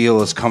don't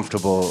feel as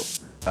comfortable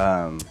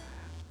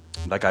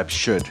like I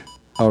should.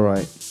 All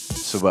right.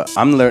 So, but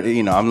I'm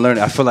learning,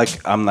 I feel like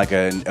I'm like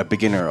a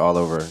beginner all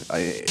over,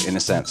 in a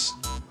sense.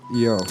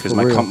 Yo, because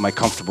for real. my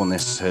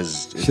comfortableness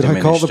has Should I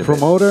call the diminished a bit.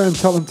 promoter and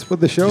tell him to put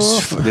the show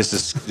off? This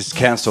is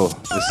cancel.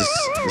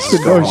 This is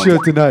No go home. show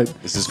tonight.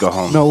 This is go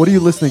home. No, what are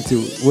you listening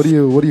to? What are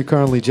you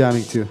currently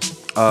jamming to?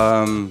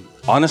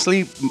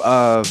 Honestly,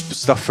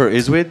 stuff for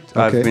Iswid.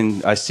 Okay.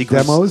 I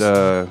sequenced Demos?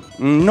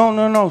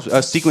 No.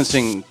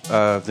 Sequencing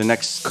the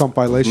next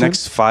Compilation?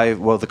 Next 5.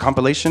 Well, the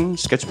compilation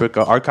Sketchbook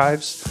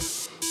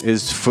Archives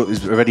is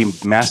already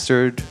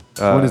mastered.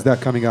 When is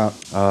that coming out?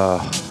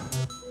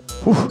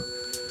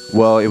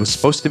 Well, it was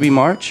supposed to be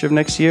March of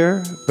next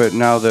year, but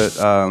now that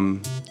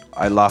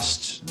I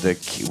lost the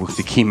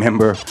key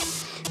member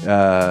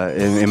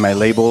in my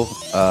label,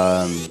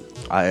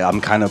 I'm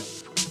kind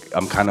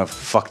of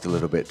fucked a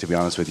little bit, to be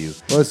honest with you.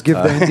 Let's give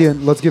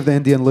the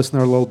Indian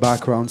listener a little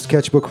background.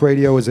 Sketchbook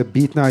Radio is a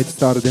beat night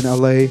started in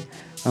LA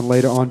and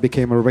later on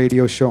became a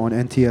radio show on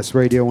NTS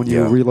Radio when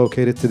you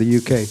relocated to the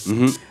UK.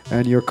 Mm-hmm.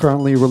 And you're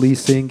currently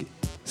releasing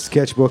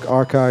Sketchbook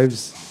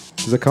Archives.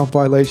 It's a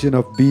compilation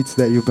of beats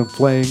that you've been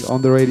playing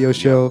on the radio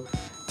show.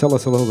 Tell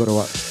us a little bit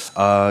about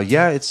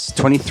it. It's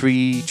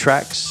 23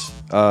 tracks.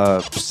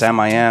 Sam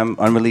I Am,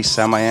 unreleased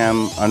Sam I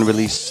Am,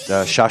 unreleased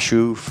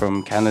Shashu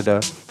from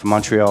Canada, from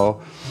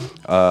Montreal.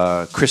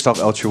 Christophe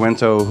El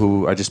Truento,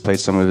 who I just played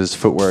some of his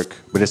footwork,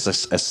 but it's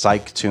a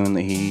psych tune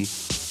that he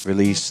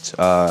released.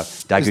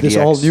 Dagger Is this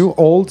DX. all new,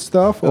 old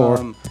stuff,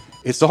 or?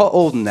 It's all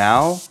old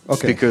now,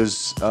 Okay.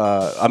 because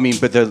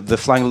but the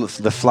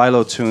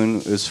Flylo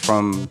tune is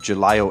from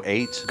July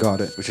 08.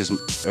 Got it. Which is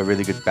a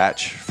really good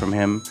batch from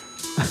him.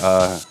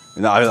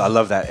 I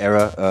love that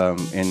era.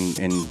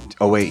 In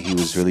 08, he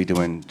was really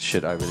doing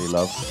shit I really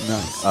love.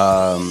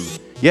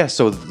 Nice.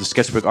 So the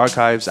Sketchbook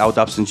Archives, Al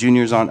Dobson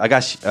Jr.'s on. I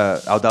got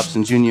Al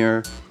Dobson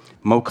Jr.,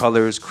 Mo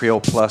Colors, Creole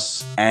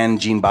Plus,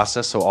 and Gene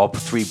Bassa. So all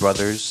 3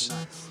 brothers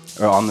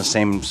are on the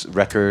same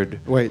record.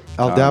 Wait,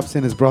 Al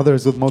Dabson is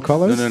brothers with Mo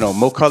Colors? No.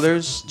 Mo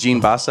Colors,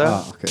 Gene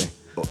Bassa, Okay.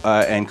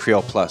 and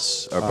Creole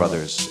Plus are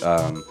brothers.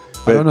 I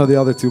don't know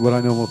the other 2, but I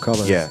know Mo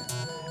Colors. Yeah.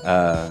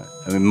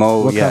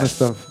 Mo. What kind of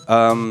stuff?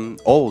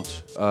 Old.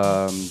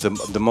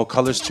 The Mo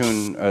Colors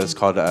tune is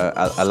called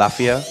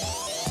Alafia.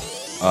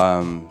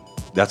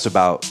 That's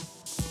about.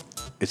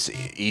 It's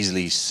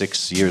easily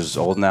 6 years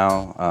old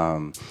now.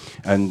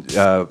 And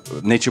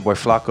Nature Boy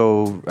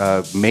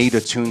Flacco made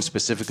a tune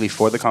specifically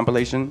for the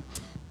compilation.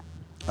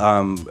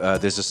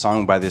 There's a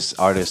song by this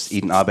artist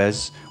Eden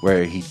Abez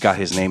where he got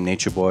his name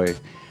Nature Boy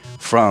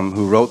from,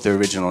 who wrote the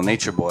original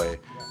Nature Boy,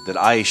 that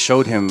I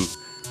showed him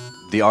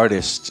the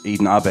artist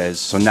Eden Abez.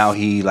 So now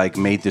he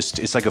made this.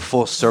 It's like a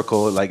full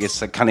circle. It's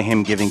kind of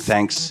him giving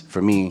thanks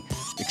for me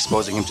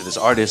exposing him to this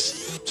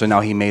artist. So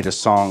now he made a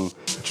song,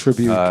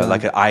 Tribute.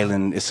 like an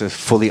island. It's a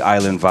fully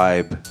island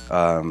vibe.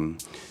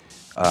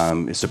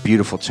 It's a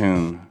beautiful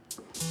tune.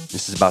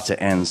 This is about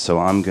to end, so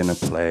I'm gonna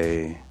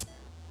play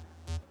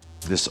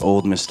this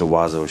old Mr.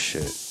 Wazo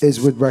shit.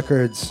 Iswid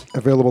Records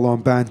available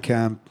on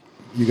Bandcamp.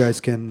 You guys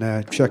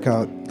can check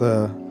out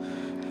the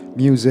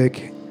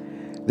music.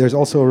 There's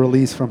also a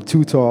release from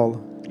Too Tall.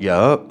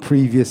 Yup.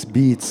 Previous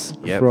beats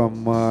Yep.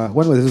 from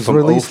when was this? From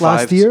Released 05,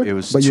 last year? It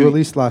was but you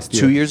released last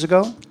year. 2 years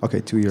ago.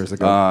 Okay, 2 years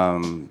ago.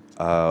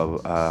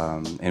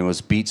 And it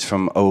was beats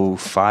from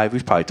 05. We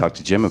probably talked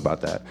to Jim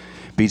about that.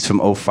 Beats from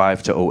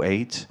 05 to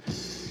 08.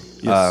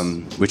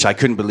 Yes. Which I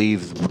couldn't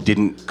believe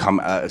didn't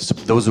come. So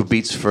those were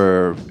beats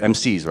for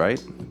MCs, right?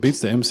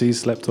 Beats that MCs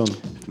slept on.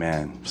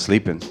 Man,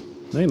 sleeping.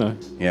 You know,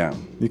 Yeah,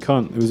 you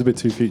can't. It was a bit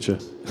too future.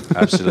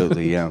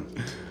 absolutely. Yeah.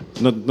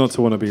 Not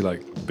to want to be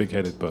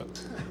big-headed, but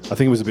I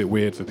think it was a bit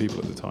weird for people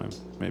at the time.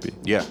 Maybe.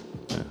 Yeah.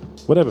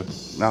 Whatever.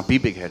 Now be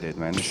big-headed,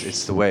 man.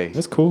 It's the way.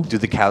 That's cool. Do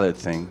the Khaled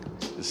thing.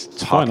 Just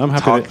talk, Fine. I'm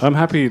happy. talk I'm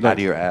happy. out of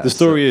your ass. The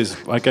story is,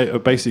 I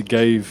basically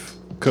gave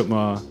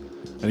Kutmar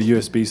a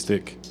USB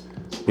stick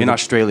in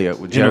Australia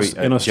with Jerry.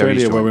 in Australia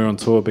Jerry's where joint. we were on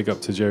tour. Big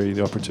up to Jerry,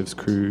 the Operatives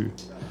crew.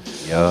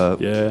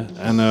 Yup. Yeah,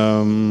 and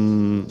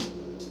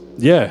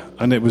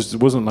and it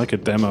wasn't like a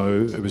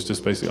demo. It was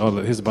just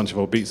basically, here's a bunch of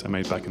old beats I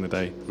made back in the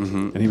day,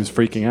 and he was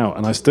freaking out.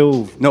 And I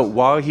still, No,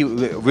 while he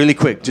really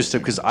quick, just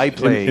because I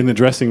played in the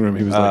dressing room,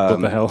 he was like,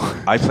 "What the hell?"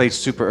 I played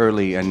super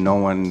early and no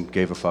one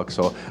gave a fuck.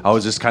 So I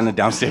was just kind of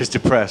downstairs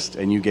depressed,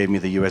 and you gave me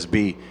the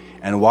USB.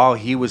 And while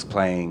he was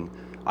playing,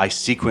 I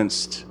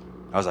sequenced.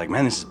 I was like,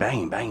 man, this is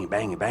banging, banging,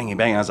 banging, banging,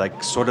 banging. I was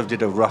like, sort of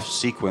did a rough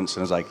sequence,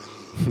 and I was like,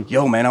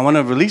 yo, man, I want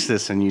to release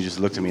this. And you just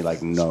looked at me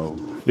like, no,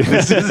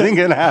 this isn't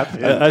gonna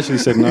happen. I actually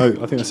said no.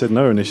 I think I said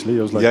no initially.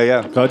 I was like,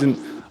 Yeah.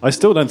 I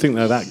still don't think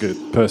they're that good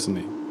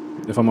personally.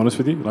 If I'm honest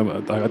with you,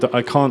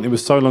 I can't. It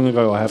was so long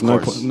ago. I have no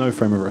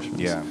frame of reference.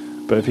 Yeah.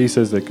 But if he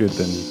says they're good,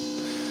 then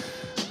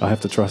I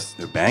have to trust.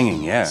 They're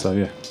banging, yeah. So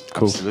yeah,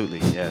 cool. Absolutely,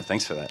 yeah.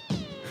 Thanks for that.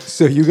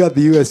 So you got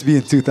the USB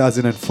in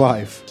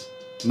 2005.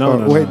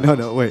 No. Wait. No.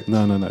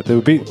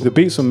 The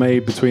beats were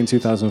made between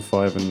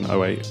 2005 and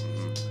 08.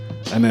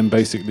 And then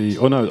basically,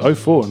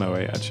 04 and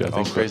 08 actually, I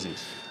think. Oh, crazy.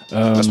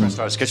 That's when I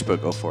started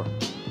Sketchbook, 04.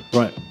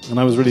 Right. And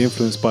I was really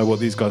influenced by what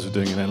these guys were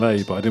doing in LA,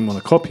 but I didn't want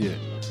to copy it.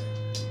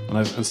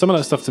 And some of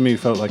that stuff to me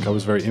felt like I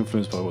was very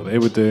influenced by what they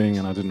were doing,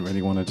 and I didn't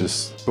really want to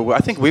just. But I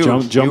think we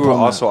jump were on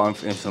also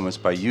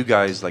influenced by you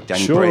guys, like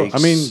Danny Sure, Breaks. I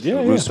mean,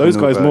 yeah, Roos those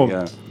guys Manuva, more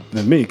yeah.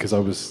 than me because I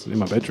was in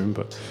my bedroom,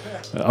 but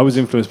I was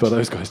influenced by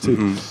those guys too.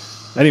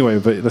 Mm-hmm. Anyway,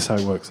 but that's how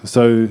it works.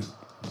 So,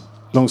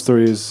 long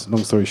story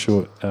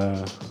short,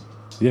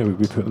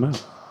 we put them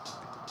out.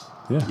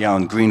 Yeah,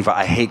 on green.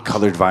 I hate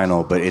colored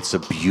vinyl, but it's a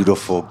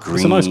beautiful green.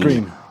 It's a nice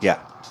green. Yeah,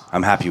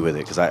 I'm happy with it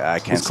because I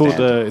can't It's called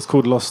stand. it's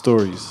called Lost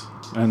Stories,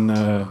 and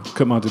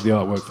Kumar did the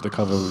artwork for the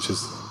cover, which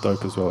is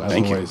dope as well. As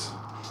Thank you. always,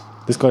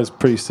 this guy's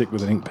pretty sick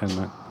with an ink pen,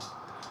 man.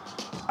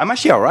 I'm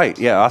actually all right.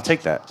 Yeah, I'll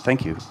take that.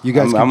 Thank you. You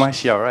guys I'm can-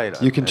 actually all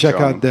right. You can at check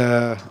drawing. out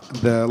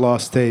the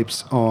Lost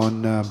Tapes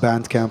on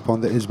Bandcamp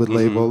on the Isbit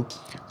label.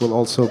 We'll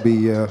also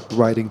be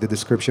writing the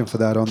description for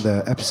that on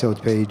the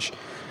episode page.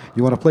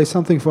 You want to play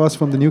something for us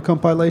from the new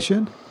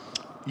compilation?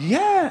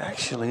 Yeah,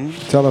 actually.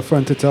 Tell a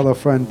friend to tell a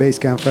friend.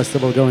 Basecamp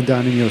Festival going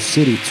down in your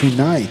city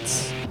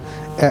tonight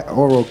at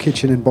Oro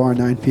Kitchen and Bar,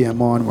 9 p.m.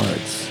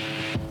 onwards.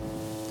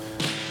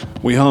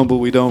 We humble,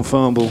 we don't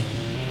fumble.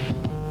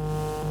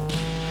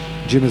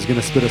 Jim is going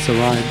to spit us a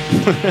rhyme.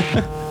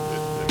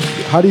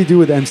 How do you do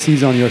with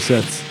MCs on your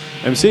sets?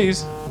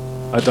 MCs,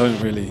 I don't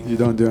really. You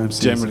don't do MCs?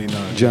 Generally,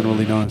 no.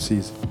 Generally no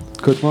MCs.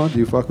 Kutman, do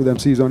you fuck with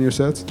MCs on your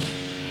sets?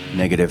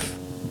 Negative.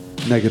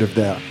 Negative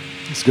there.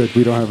 It's good.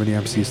 We don't have any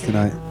MCs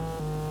tonight.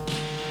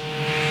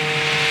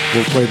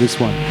 We'll play this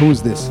one.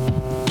 Who's this?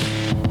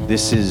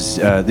 This is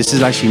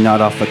actually not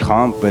off the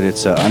comp, but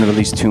it's an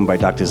unreleased tune by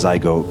Dr.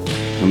 Zygote,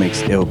 who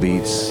makes ill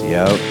beats.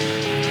 Yep.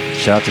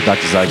 Shout out to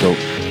Dr.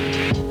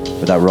 Zygote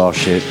for that raw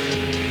shit.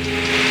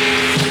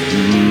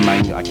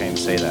 I can't even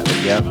say that,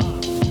 but yep.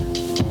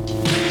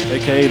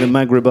 AKA the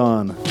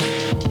Maghriban.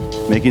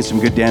 Making some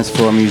good dance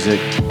floor music.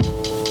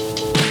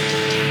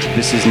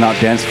 This is not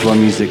dance floor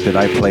music that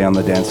I play on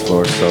the dance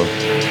floor, so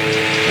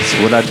that's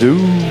what I do.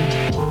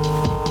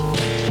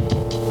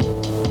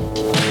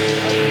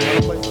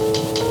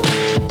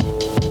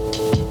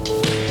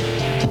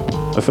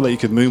 I feel like you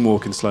could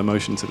moonwalk in slow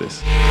motion to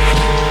this.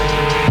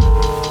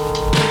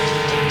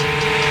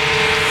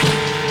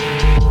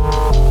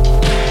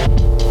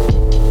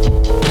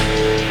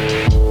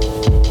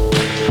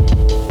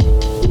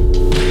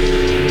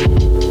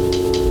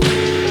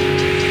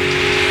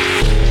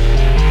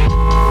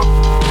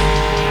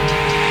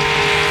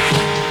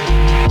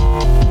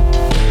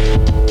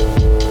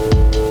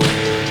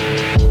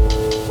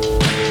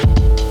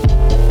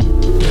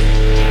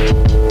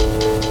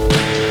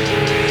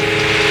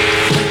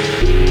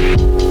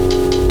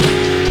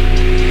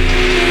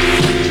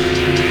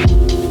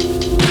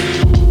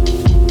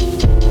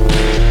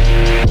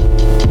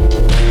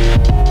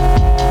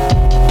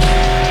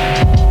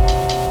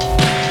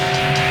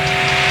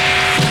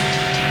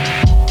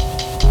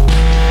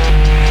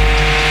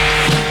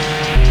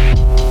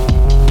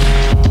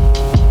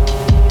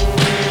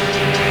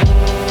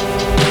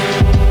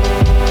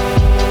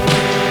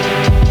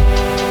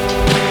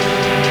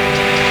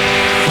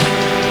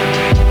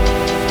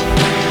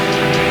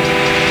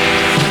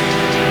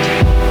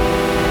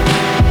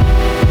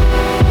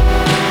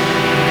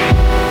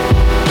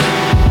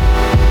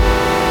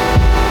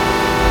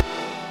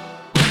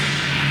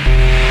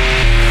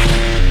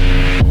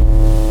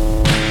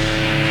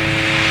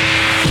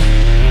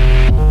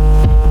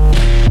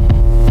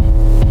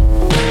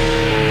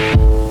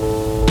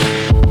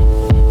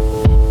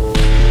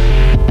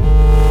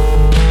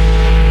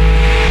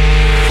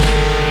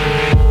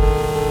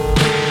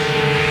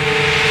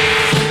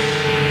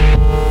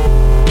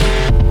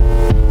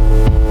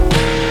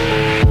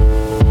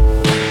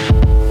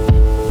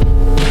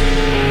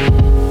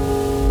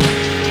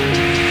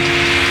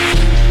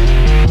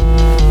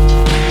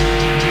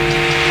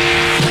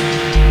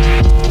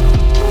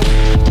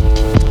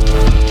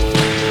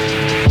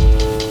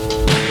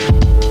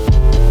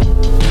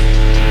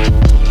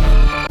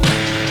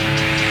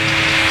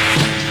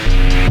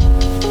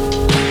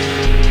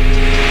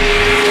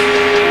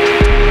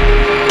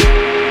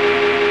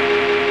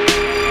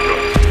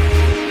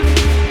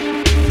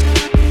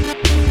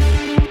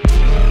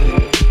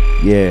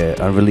 Yeah,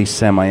 unreleased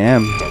Sam I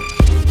Am.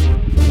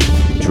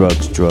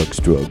 Drugs, drugs,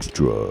 drugs,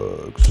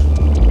 drugs.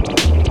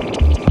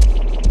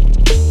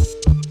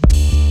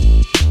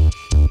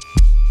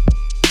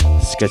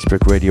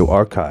 Sketchbook Radio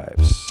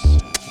Archives,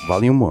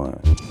 Volume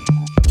 1.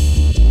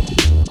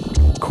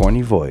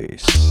 Corny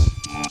Voice.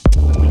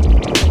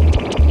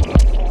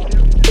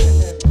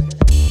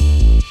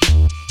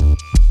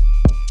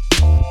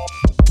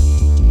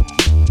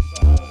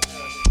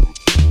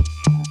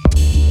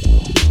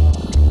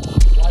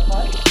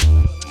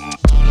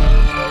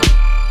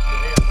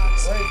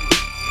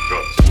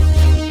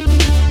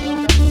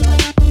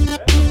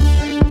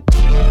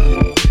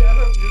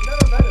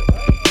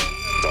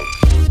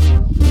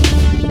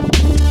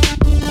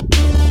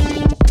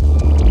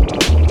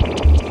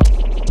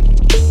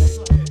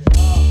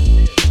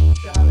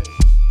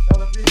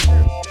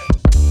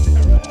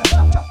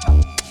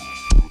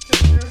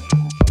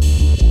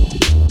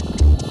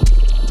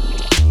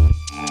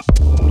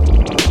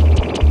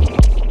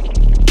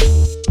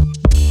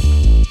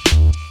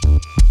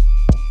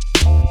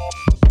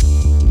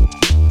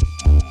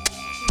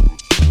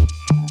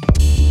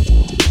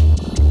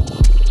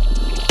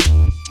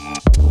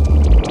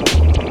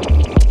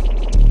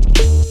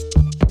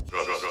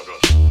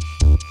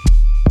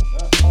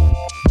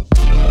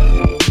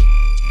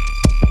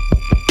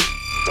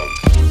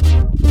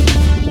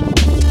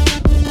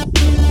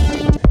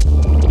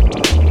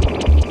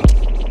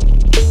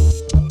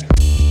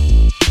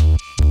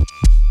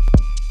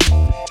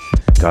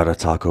 Gotta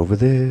talk over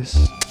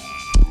this.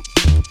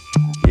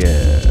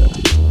 Yeah.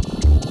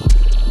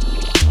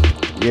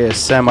 Yeah,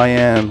 Sam I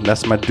Am.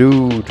 That's my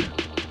dude.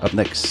 Up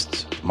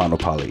next,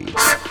 Monopoly.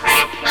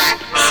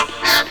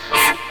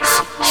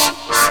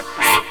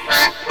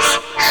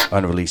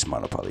 Unreleased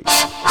Monopoly.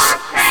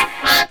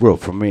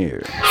 World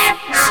premiere.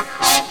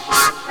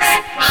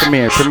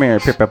 Premiere.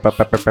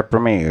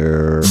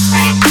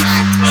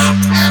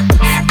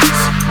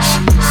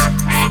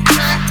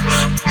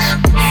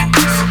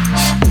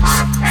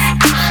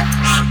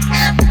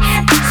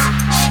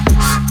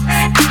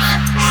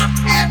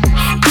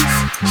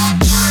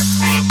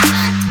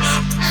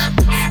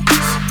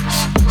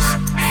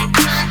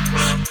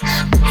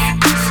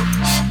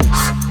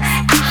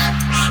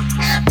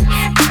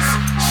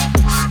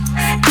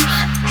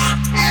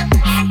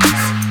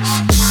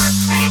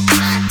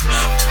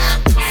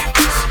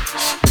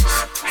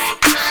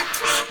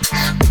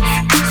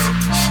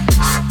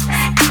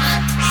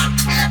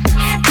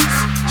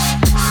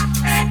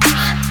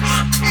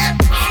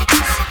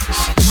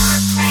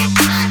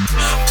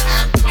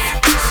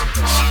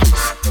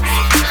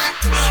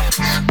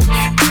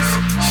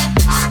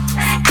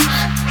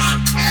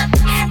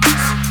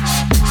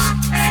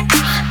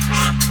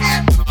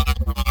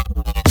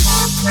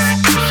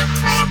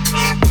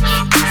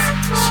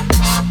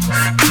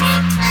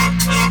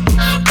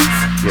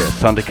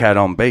 Thundercat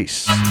on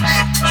bass.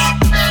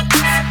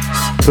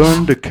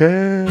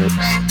 Thundercat.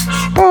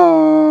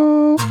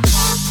 Oh.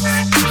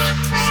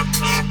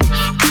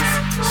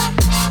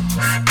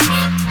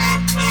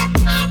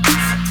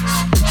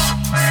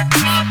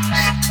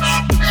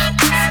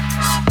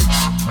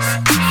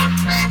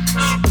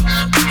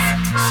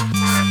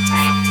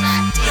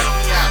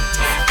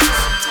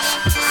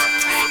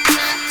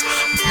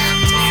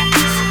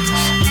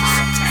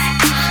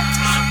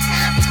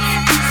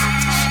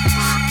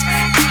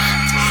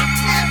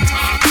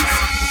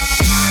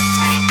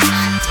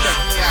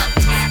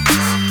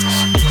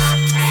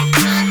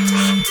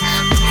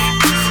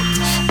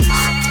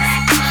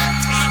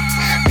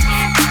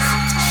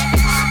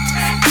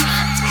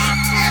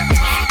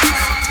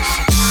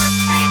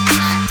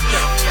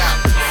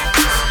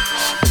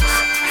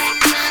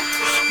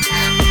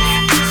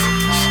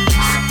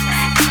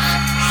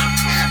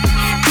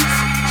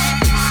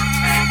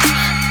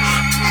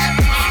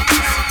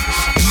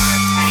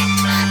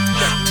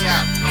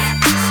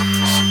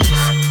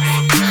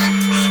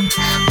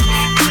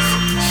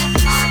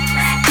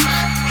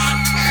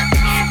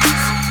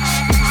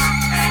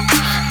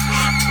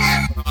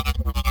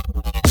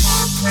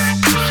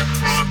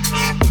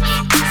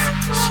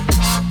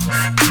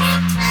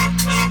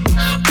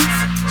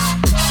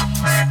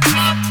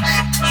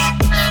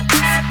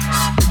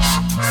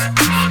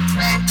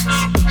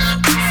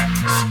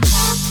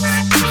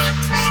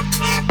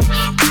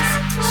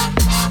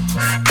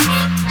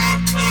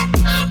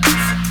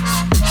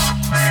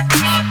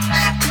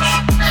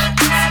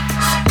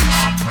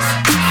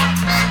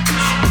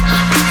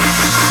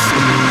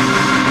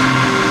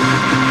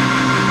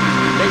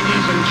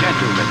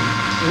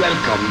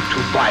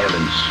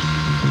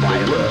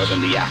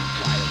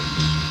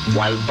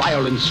 While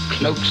violence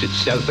cloaks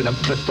itself in a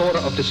plethora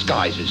of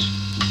disguises,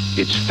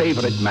 its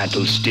favorite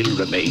mantle still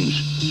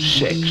remains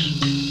sex.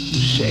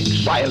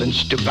 Sex.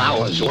 Violence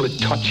devours all it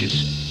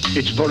touches,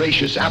 its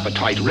voracious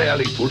appetite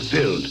rarely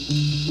fulfilled.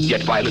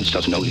 Yet violence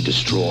doesn't only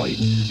destroy,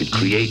 it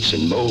creates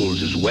and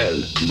molds as well.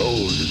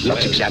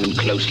 Let's examine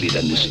closely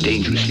then this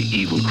dangerously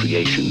evil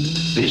creation,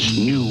 this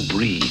new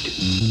breed.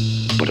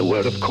 But a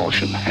word of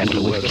caution,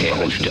 handle it with care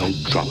and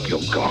don't drop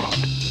your guard.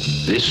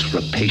 This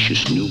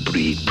rapacious new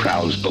breed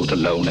prowls both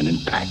alone and in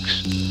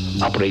packs,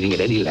 operating at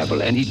any level,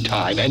 any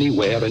time,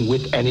 anywhere, and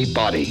with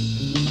anybody.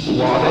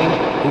 Who are they?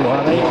 Who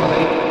are they?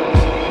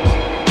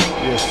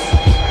 Yes.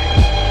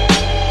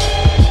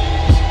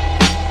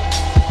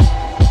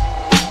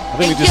 I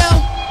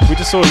think we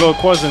just saw Lord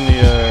Quaz in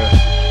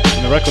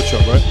the record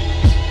shop, right?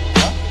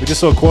 We just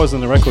saw Quaz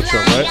in the record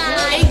shop, right?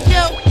 Hey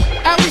yo,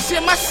 I was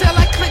in my cell,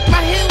 I clicked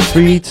my heels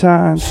 3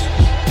 times.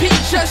 Pink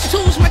just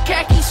tools, my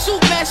khaki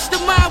suit,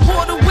 mastermind,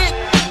 water whip.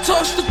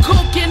 Toss the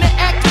coke in the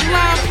active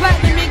line,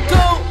 platinum and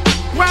gold.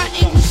 Rhyme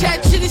English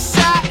hat to the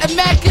side,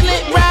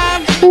 immaculate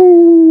rhyme.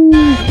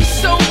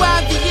 It's so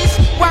obvious,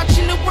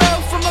 watching the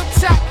world from up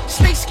top.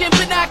 Snakeskin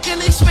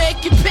binoculars, fair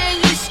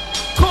companions.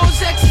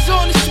 Cause X is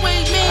on the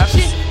suede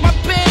mansion. My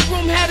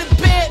bedroom had a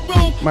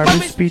bedroom. My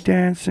wrist be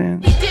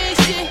dancing.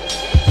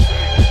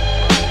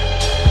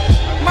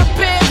 My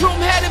bedroom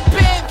had a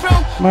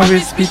bedroom. My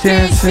wrist be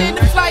dancing.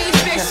 The flyers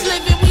best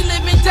living, we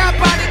living down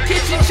by the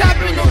kitchen,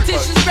 chopping no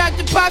dishes, wrapped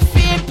in pot for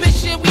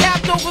ambition. We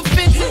hopped over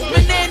fences,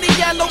 banana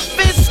yellow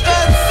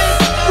fiskers.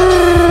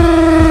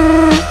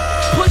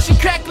 Pushing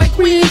crack like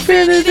we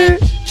invented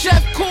it.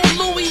 Chef Cool,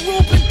 Louis,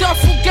 Ruben,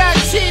 Duffel got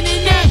 10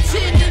 in that.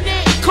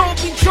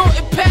 Kobe,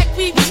 Jordan, Pack,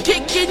 we was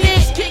kicking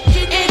it.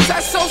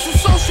 Anti-social,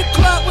 social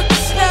club with the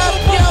snub,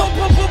 yo.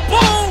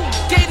 Boom,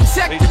 gay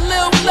detective,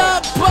 Lil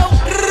Love Boat.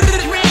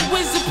 Grand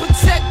Wizard,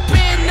 protect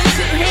band,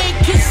 lizard,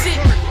 hand kiss it.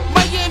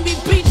 Miami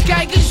Beach,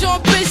 Geigers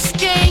on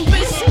Biscayne.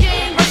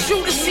 My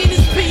shooter seen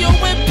his P.O.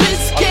 in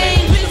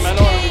Biscayne.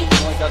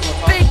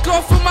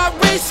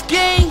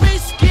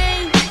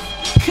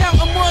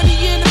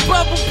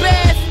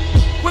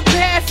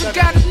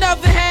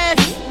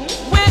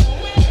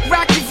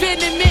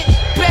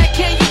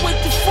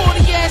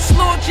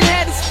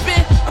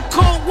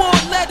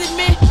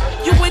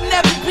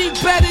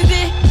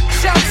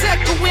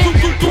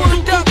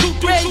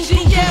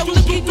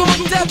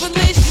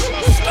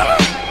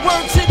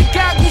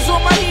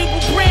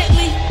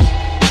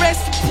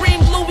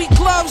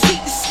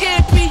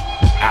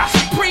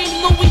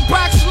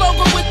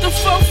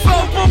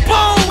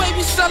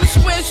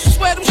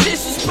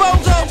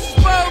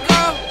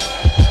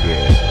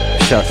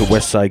 Shout out to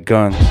Westside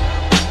Gun.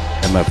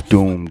 MF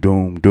Doom,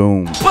 Doom,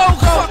 Doom.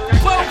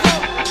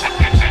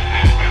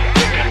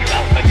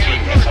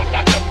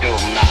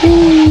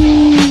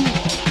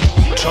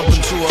 Jump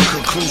into a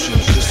conclusion,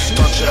 cause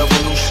stunt your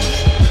evolution.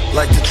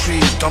 Like the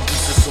trees dumped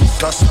into some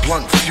dust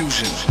blunt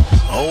fusion.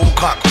 A whole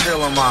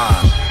cocktail of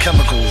mine,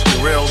 chemicals,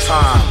 the real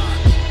time.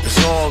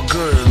 It's all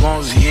good as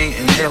long as he ain't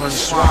inhaling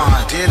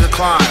swine. Dare to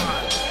climb,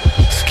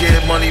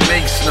 scared money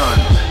makes none.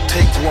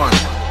 Take one,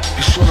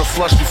 be sure to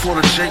flush before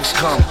the jakes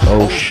come.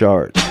 Oh,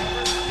 shart.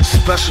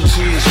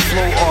 Specialty is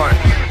flow art,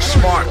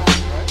 smart,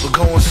 but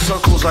go in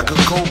circles like a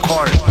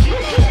go-kart.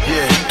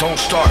 Yeah, don't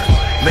start,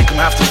 make them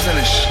have to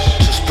finish.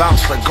 Just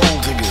bounce like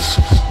gold diggers,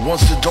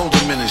 once the dough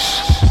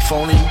diminish.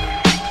 Phony,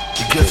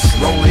 it gets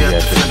lonely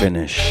at the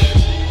finish.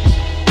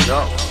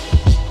 Yup.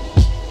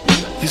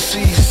 You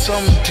see,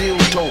 some deal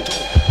dope,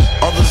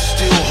 others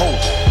steal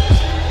hope.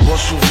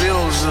 What's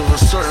revealed is of a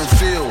certain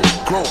field,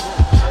 growth.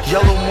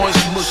 Yellow moist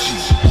mushy,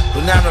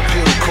 banana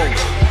peel coke.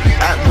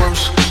 At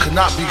worst, could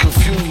not be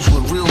confused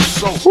with real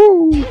soap.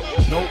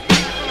 Nope.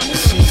 You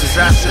see,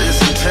 disaster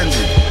is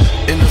intended.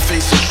 In the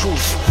face of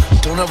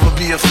truth, don't ever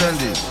be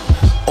offended.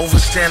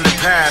 Overstand the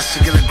past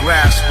to get a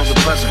grasp of the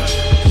present.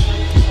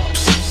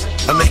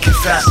 I make it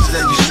faster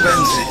than you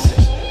spend it.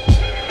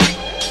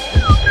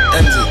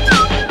 End it.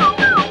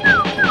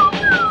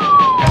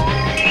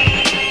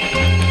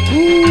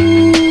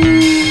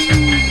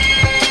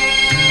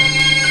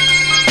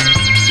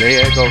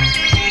 There you go.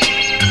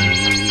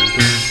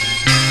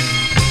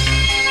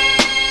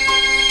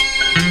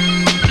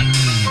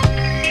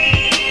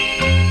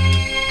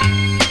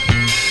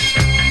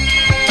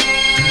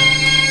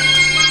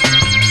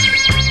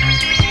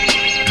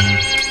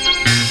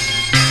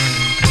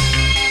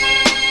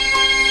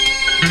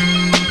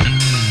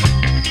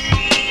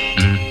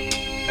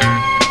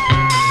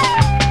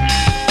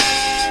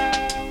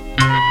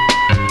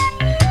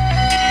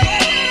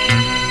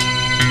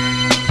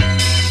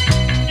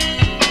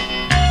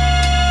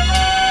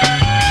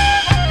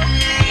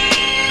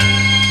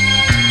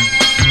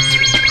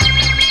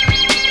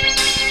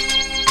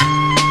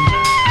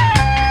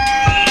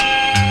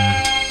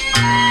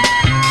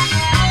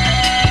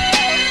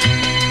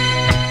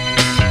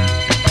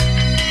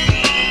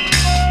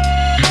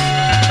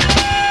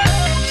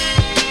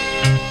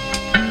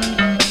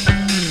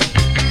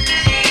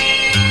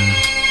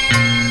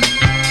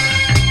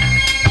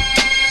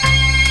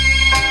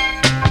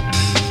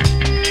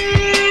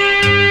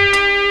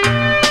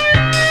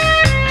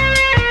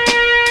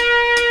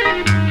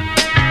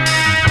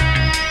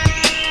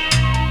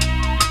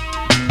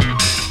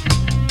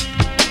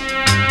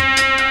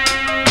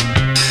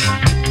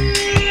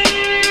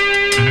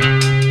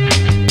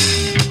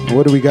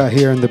 What do we got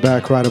here in the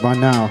back right about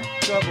now?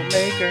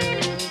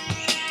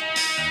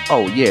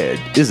 Oh, yeah.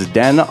 This is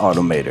Dan the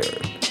Automator.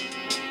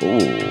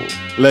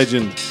 Ooh.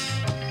 Legend.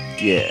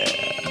 Yeah.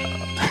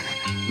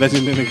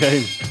 Legend in the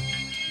game.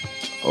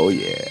 Oh,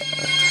 yeah.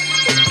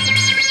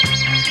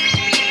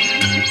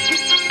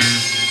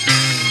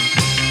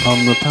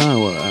 On the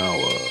Power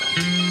Hour.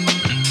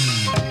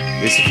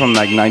 This is from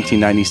like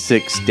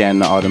 1996, Dan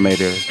the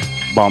Automator,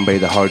 Bombay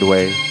the Hard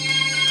Way.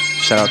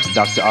 Shout out to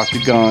Dr.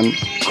 Octagon,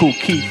 Cool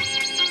Keith,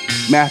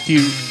 Matthew,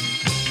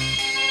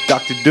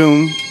 Dr.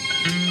 Doom,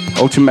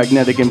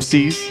 Ultramagnetic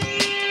MCs.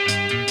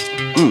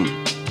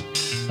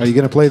 Are you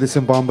going to play this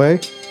in Bombay?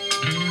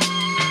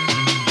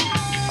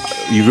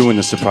 You ruined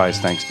the surprise,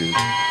 thanks, dude.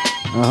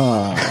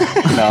 No,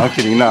 I'm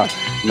kidding. No,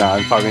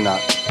 I'm probably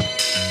not.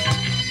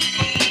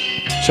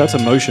 Shout out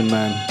to Motion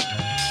Man.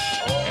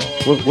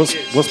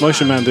 What's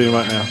Motion Man doing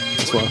right now?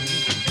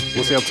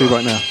 What's he up to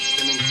right now?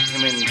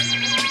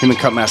 Him and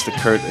Cutmaster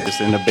Kurt is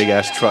in a big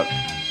ass truck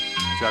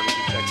driving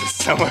through Texas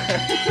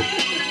somewhere.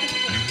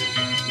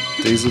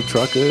 Diesel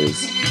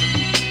truckers.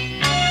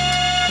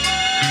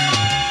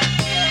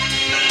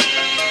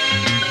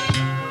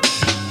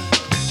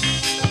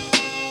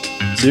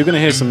 So you're going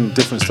to hear some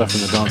different stuff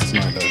in the dance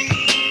tonight, though.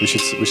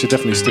 We should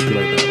definitely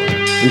stipulate that.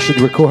 Right? We should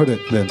record it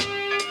then.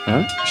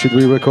 Huh? Should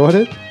we record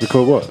it?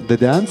 Record what? The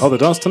dance? Oh, the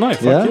dance tonight.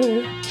 Fuck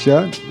yeah.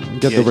 Sure.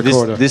 Get the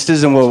recorder. This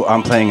isn't what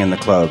I'm playing in the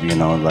club, you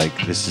know. Like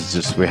this is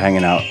just we're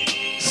hanging out.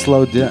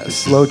 Slow jams,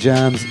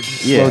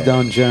 slow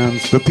down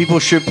jams. But people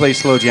should play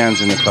slow jams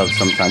in the club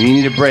sometimes. You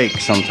need a break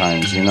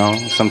sometimes, you know.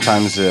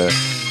 Sometimes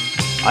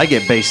I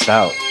get based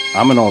out.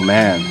 I'm an old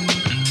man.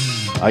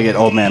 I get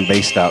old man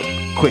based out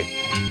quick.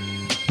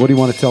 What do you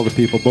want to tell the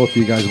people? Both of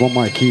you guys, one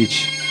mic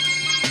each.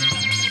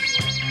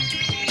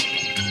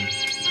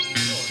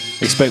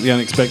 Expect the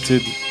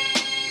unexpected,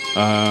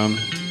 and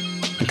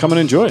come and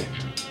enjoy.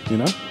 You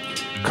know.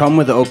 Come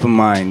with an open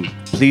mind.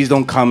 Please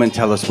don't come and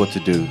tell us what to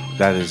do.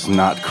 That is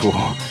not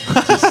cool.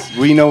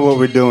 We know what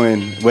we're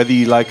doing, whether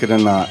you like it or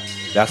not.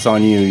 That's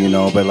on you, you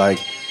know. But like,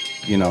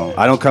 you know,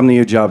 I don't come to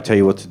your job tell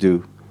you what to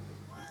do.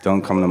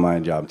 Don't come to my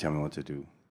job tell me what to do.